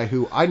comedy guy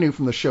who I knew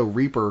from the show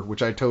Reaper,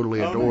 which I totally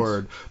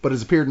adored, but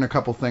has appeared in a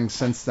couple things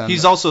since then.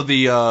 He's also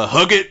the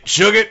Hug It,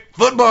 Shug It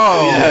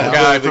football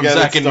guy the from guy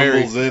Zack that and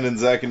Mary. stumbles in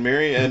Zack and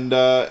Mary,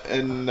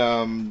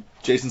 and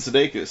Jason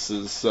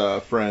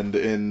Sudeikis' friend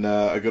in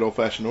A Good Old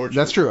Fashioned Orchard.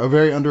 That's true. A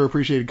very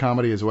underappreciated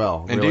comedy as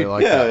well. Indeed. Really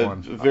like that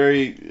one.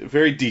 Very,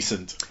 very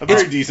decent. A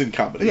very decent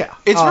comedy. Yeah,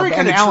 It's very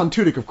and kinda Alan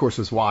Tudyk, of course,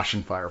 was Wash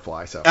in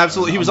Firefly. So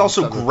Absolutely. He was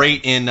also amongst other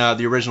great in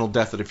the original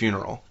Death at a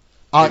Funeral.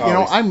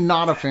 I'm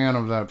not a fan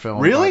of that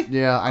film. Really? But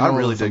yeah, I know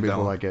really some dig that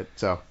people one. like it.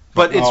 So,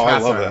 But it's I love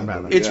fascinating that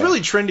about movie. It's really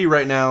trendy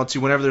right now to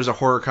whenever there's a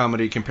horror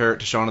comedy, compare it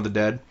to Shaun of the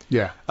Dead.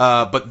 yeah.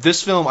 But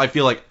this film, I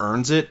feel like,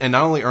 earns it, and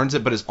not only earns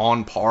it, but is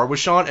on par with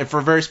Shaun, and for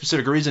a very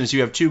specific reason, is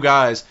you have two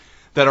guys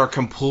that are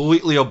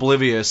completely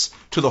oblivious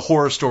to the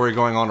horror story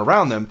going on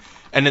around them.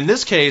 And in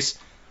this case,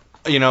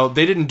 they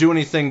didn't do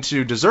anything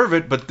to deserve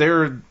it, but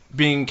they're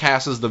being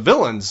cast as the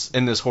villains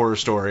in this horror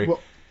story. Well,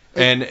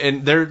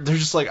 and they're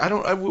just like,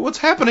 what's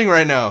happening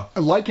right now?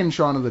 Like in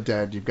Shaun of the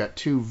Dead, you've got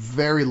two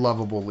very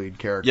lovable lead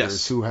characters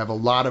Yes. who have a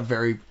lot of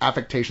very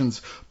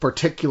affectations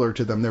particular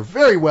to them. They're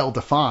very well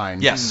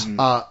defined. Yes.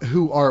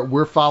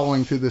 We're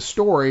following through this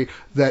story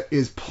that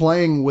is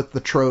playing with the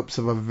tropes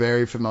of a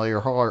very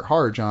familiar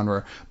horror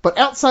genre. But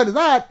outside of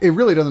that, it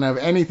really doesn't have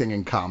anything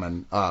in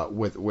common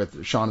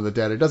with Shaun of the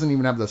Dead. It doesn't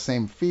even have the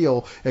same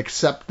feel,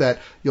 except that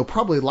you'll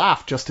probably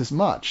laugh just as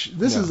much.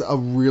 This is a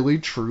really,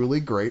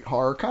 truly great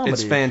horror comedy.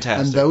 It's fantastic.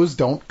 And those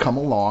don't come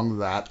along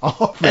that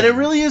often. And it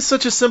really is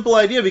such a simple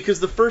idea because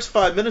the first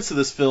 5 minutes of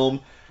this film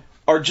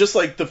are just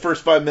like the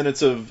first 5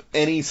 minutes of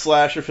any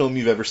slasher film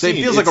you've ever seen.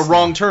 It feels like a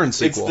Wrong Turn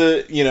sequel.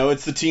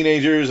 It's the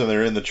teenagers and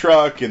they're in the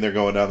truck and they're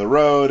going down the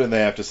road and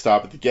they have to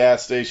stop at the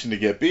gas station to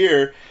get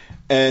beer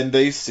and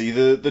they see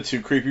the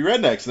two creepy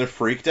rednecks and they're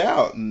freaked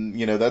out and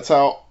that's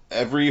how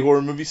every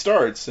horror movie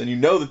starts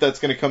and that's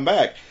going to come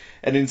back.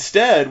 and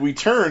instead we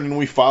turn and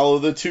we follow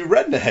the two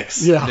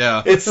rednecks.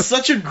 Yeah. It's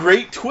such a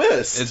great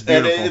twist. It's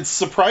beautiful. And it's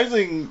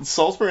surprising.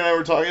 Salisbury and I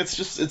were talking.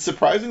 It's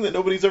surprising that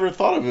nobody's ever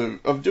thought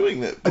of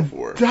doing that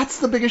before. That's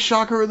the biggest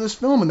shocker of this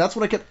film, and that's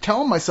what I kept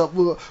telling myself.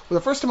 Well,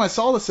 the first time I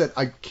saw this at,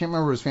 I can't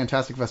remember if it was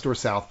Fantastic Fest or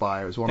South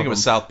by. It was one I think of it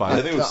was them. South by.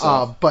 I think it was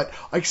South. But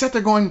I sat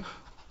there going,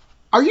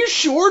 are you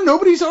sure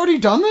nobody's already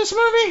done this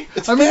movie?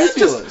 It's It's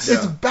fabulous.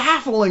 it's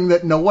baffling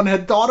that no one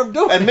had thought of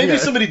doing it. And maybe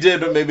somebody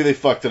did, but maybe they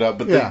fucked it up.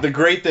 But Yeah. the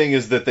great thing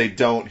is that they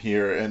don't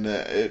here, and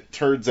it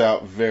turns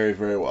out very,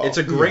 very well. It's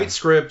a great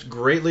script,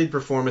 great lead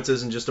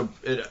performances, and just an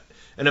It's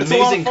a lot of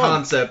amazing fun.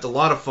 concept, a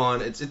lot of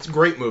fun. It's a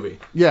great movie.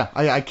 Yeah,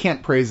 I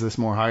can't praise this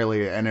more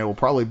highly, and it will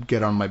probably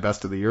get on my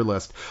best of the year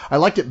list. I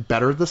liked it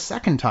better the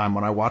second time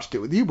when I watched it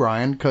with you,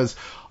 Brian, because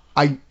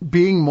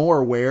being more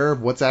aware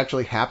of what's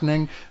actually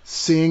happening,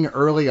 seeing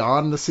early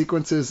on the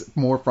sequences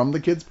more from the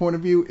kid's point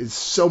of view is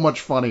so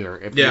much funnier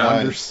if you Yeah.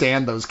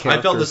 understand those characters.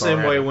 I felt the same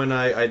already. way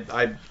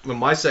when when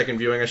my second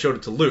viewing, I showed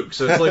it to Luke.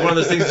 So it's like one of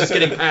those things just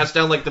getting passed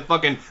down like the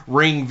fucking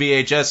Ring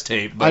VHS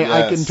tape. But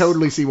I can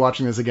totally see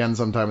watching this again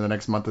sometime in the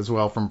next month as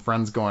well from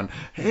friends going,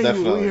 hey,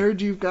 Definitely. we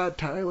heard you've got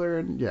Tyler,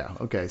 and yeah,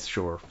 okay,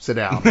 sure, sit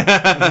down.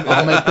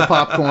 I'll make the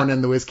popcorn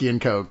and the whiskey and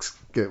cokes.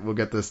 We'll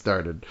get this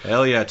started.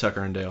 hell yeah,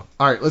 Tucker and Dale.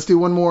 All right, let's do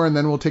one more, and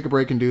then we'll take a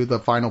break and do the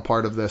final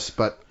part of this.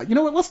 But you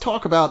know what? Let's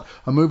talk about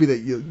a movie that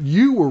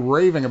you were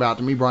raving about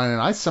to me, Brian, and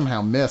I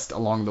somehow missed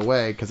along the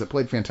way because it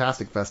played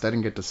Fantastic Fest. I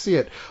didn't get to see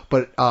it.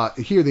 But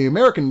here, the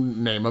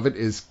American name of it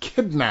is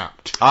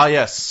Kidnapped. Ah,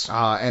 yes.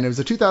 And it was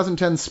a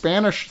 2010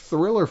 Spanish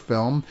thriller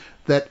film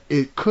that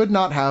it could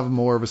not have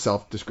more of a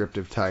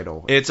self-descriptive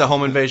title. It's a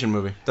home invasion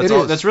movie. That's It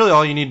all. is. That's really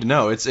all you need to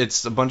know.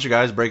 It's a bunch of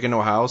guys break into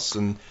a house,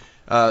 and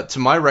to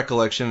my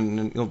recollection,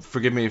 and you'll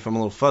forgive me if I'm a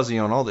little fuzzy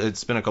on all.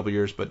 It's been a couple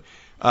years, but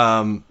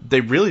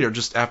they really are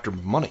just after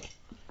money.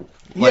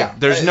 Yeah.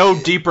 There's no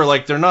deeper.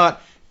 Like they're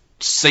not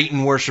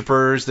Satan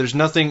worshippers. There's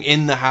nothing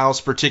in the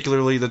house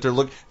particularly that they're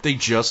looking. They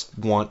just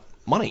want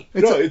money.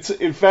 It's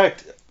in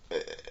fact,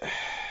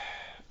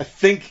 I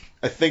think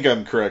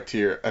I'm correct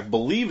here. I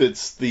believe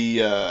it's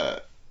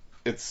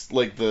it's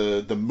like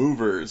the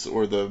movers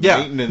or the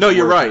maintenance. No,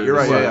 you're right. workers You're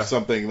right. or Yeah.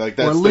 something like or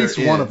that. at least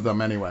one of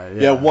them, anyway.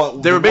 Yeah,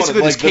 one. They were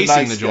basically one of, just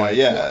casing the nice guy, joint.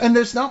 Yeah. And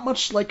there's not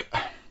much, like...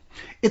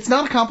 It's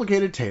not a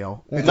complicated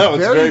tale. It's No,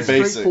 it's very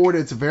basic. straightforward.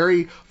 It's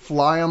very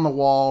fly on the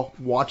wall,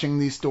 watching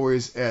these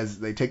stories as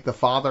they take the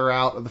father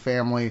out of the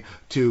family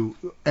to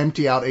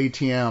empty out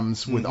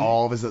ATMs with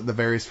all of the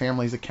various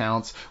families'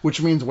 accounts,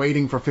 which means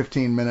waiting for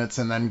 15 minutes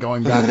and then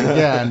going back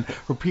again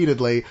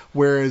repeatedly,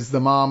 whereas the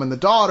mom and the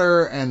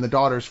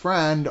daughter's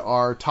friend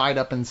are tied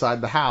up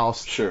inside the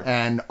house Sure.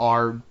 and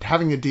are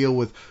having to deal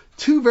with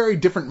two very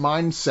different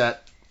mindset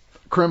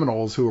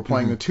criminals who are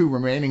playing the two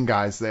remaining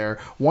guys there,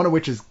 one of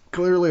which is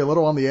clearly a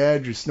little on the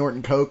edge, who's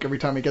snorting coke every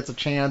time he gets a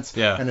chance,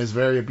 and is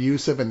very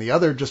abusive, and the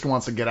other just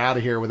wants to get out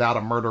of here without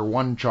a murder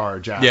one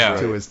charge added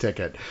to his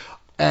ticket.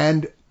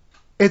 And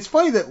it's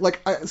funny that,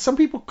 like, some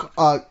people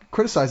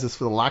criticize this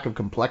for the lack of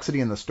complexity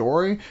in the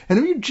story, and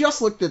if you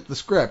just looked at the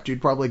script,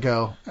 you'd probably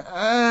go,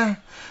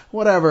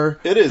 whatever.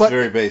 It is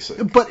very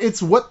basic. But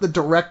it's what the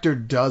director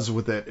does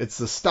with it. It's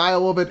the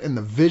style of it and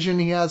the vision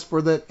he has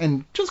for it,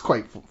 and just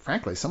quite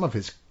frankly, some of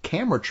his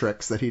camera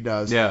tricks that he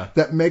does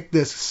that make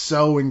this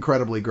so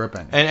incredibly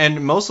gripping.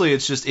 And mostly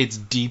it's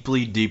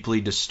deeply,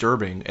 deeply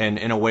disturbing, and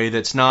in a way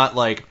that's not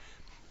like...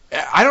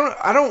 I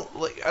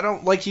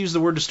don't like to use the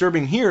word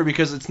disturbing here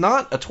because it's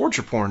not a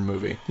torture porn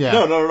movie. Yeah.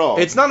 No, not at all.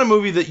 It's not a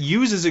movie that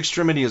uses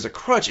extremity as a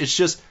crutch. It's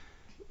just...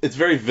 It's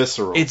very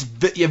visceral.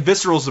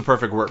 Visceral is the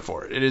perfect word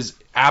for it. It is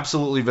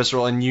absolutely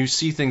visceral, and you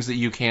see things that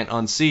you can't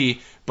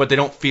unsee, but they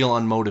don't feel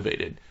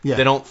unmotivated. Yeah.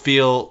 They don't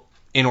feel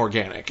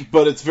inorganic.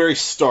 But it's very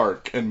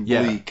stark and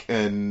bleak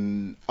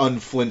and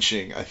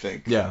unflinching, I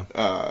think. Yeah.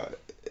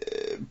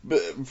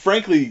 But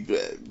frankly,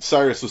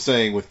 Cyrus was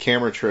saying with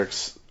camera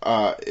tricks,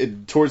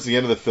 towards the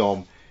end of the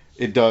film,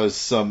 it does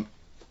some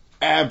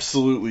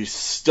absolutely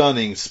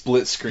stunning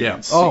split screen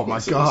sequences. Oh my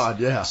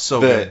god, yeah. So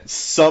that good.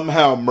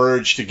 somehow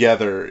merge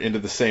together into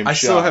the same shot. I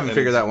still haven't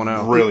figured that one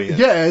out. Brilliant.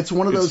 Yeah, it's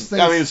one of those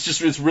things. I mean,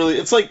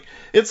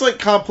 it's like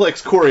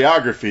complex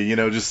choreography,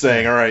 just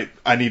saying, all right,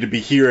 I need to be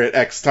here at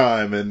X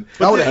time and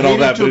all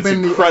that, but it's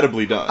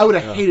incredibly done. I would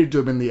have hated to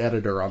have been the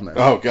editor on this.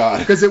 Oh god.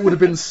 Because it would have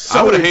been so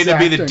I would have hated to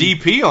be the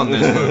exacting. DP on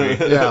this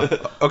movie.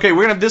 Yeah. Okay, we're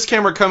going to have this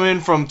camera come in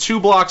from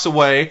 2 blocks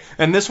away,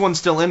 and this one's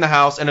still in the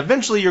house, and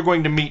eventually you're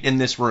going to meet in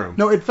this room.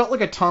 No, it felt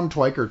like a Tom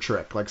Twyker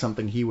trick, like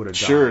something he would have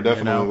done. Sure,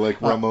 definitely,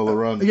 like Run Lola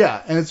Run.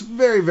 Yeah, and it's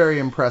very, very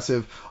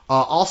impressive.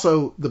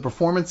 Also, the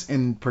performance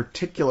in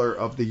particular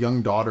of the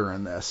young daughter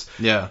in this.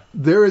 Yeah.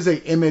 There is an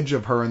image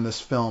of her in this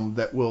film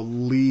that will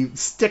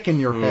stick in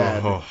your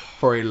head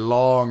for a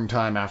long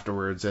time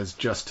afterwards as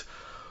just...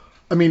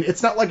 I mean,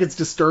 it's not like it's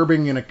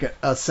disturbing in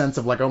a sense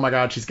of like, oh my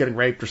god, she's getting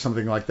raped or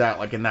something like that,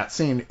 like in that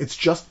scene. It's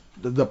just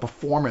the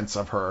performance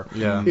of her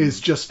is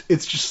just,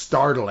 it's just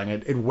startling.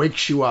 It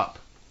wakes you up.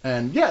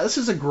 And yeah, this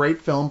is a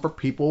great film for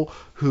people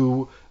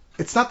who,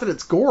 it's not that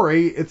it's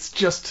gory, it's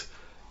just,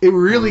 it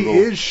really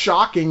is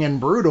shocking and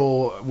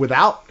brutal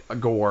without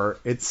gore.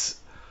 This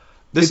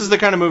is the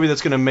kind of movie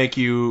that's going to make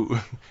you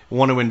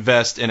want to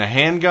invest in a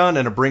handgun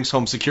and a Brinks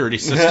home security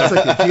system. It's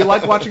like, if you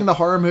like watching the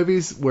horror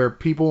movies where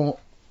people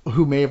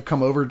who may have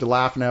come over to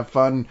laugh and have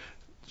fun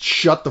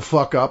shut the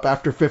fuck up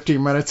after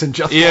 15 minutes and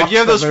just yeah, watch if you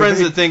have the those movie, friends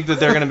that think that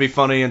they're going to be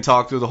funny and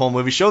talk through the whole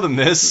movie, show them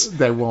this.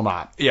 they will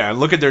not. Yeah,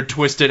 look at their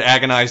twisted,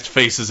 agonized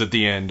faces at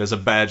the end as a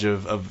badge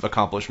of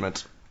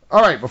accomplishment.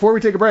 All right, before we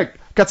take a break,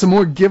 got some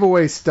more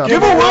giveaway stuff.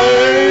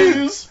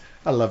 Giveaways!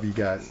 I love you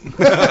guys.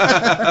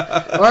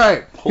 All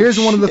right, here's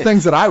one of the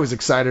things that I was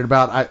excited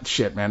about. I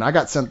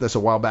got sent this a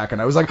while back,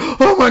 and I was like,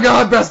 oh my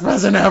god, best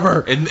present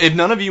ever. If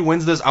none of you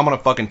wins this, I'm going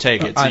to fucking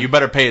take it. So you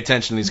better pay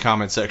attention to these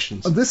comment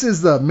sections. This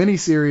is the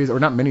miniseries, or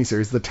not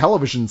miniseries, the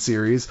television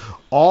series.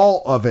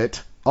 All of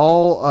it.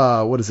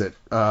 What is it?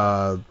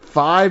 5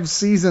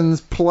 seasons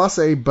plus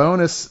a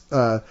bonus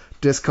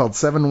disc called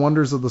 7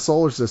 Wonders of the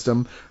Solar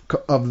System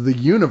of the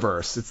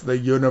Universe. It's the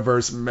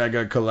Universe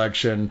Mega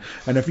Collection.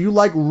 And if you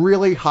like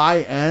really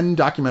high-end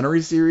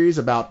documentary series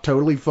about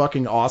totally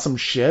fucking awesome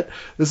shit,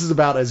 this is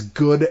about as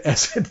good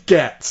as it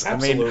gets.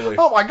 Absolutely. I mean,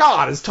 oh my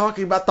god, it's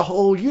talking about the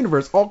whole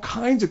universe. All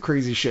kinds of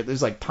crazy shit.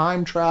 There's like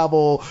time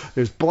travel,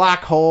 there's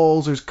black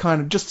holes, there's kind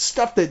of just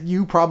stuff that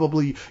you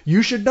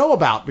should know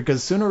about,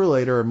 because sooner or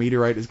later a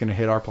meteorite is going to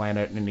hit our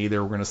planet, and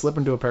either we're going to slip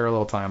into a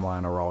parallel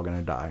timeline or we're all going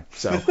to die.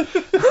 So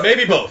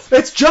maybe both.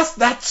 It's just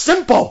that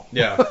simple.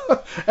 Yeah.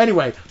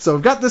 Anyway, so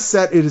I've got this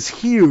set. It is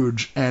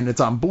huge, and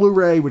it's on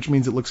Blu-ray, which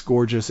means it looks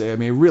gorgeous. I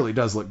mean, it really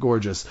does look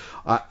gorgeous.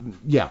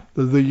 Yeah,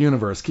 the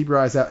universe. Keep your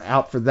eyes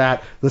out for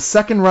that. The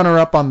second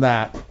runner-up on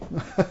that,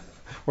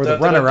 or the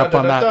runner-up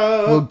on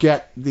that, will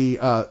get the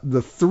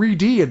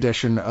 3D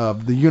edition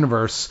of the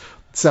universe,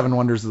 7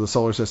 Wonders of the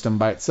Solar System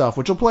by itself,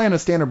 which will play in a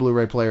standard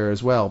Blu-ray player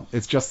as well.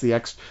 It's just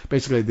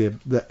basically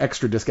the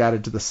extra disc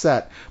added to the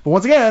set. But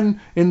once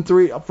again,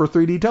 for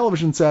 3D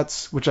television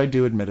sets, which I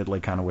do admittedly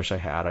kind of wish I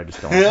had. I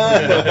just don't.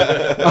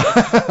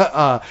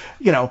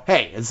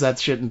 Hey, it's that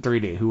shit in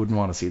 3D. Who wouldn't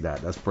want to see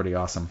that? That's pretty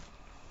awesome.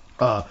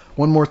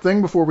 One more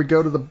thing before we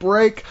go to the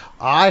break.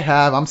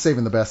 I'm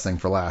saving the best thing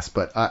for last,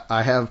 but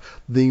I have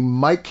the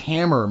Mike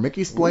Hammer,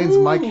 Mickey Splain's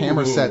Mike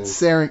Hammer set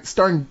starring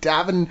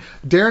Darren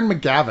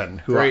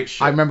McGavin, who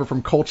I remember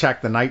from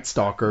Kolchak the Night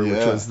Stalker,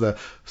 which was the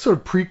sort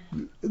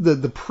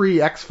of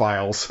pre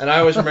X-Files. And I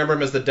always remember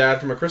him as the dad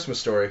from A Christmas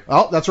Story.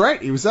 Oh, that's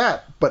right, he was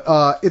that.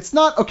 But it's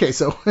not okay.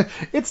 So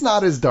it's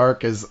not as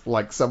dark as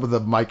like some of the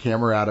Mike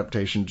Hammer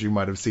adaptations you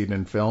might have seen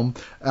in film,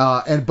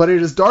 but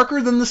it is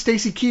darker than the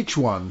Stacy Keach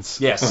ones.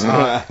 Yes.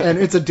 And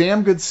it's a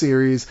damn good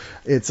series.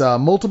 It's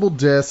multiple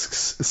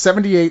discs,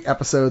 78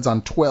 episodes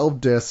on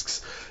 12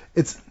 discs.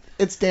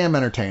 It's damn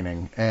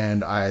entertaining,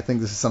 and I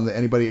think this is something that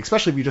anybody,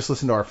 especially if you just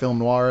listened to our film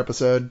noir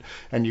episode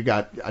and you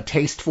got a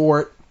taste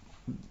for it,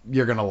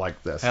 you're going to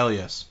like this. Hell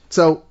yes.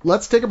 So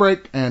let's take a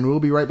break, and we'll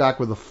be right back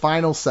with the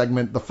final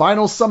segment, the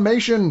final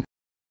summation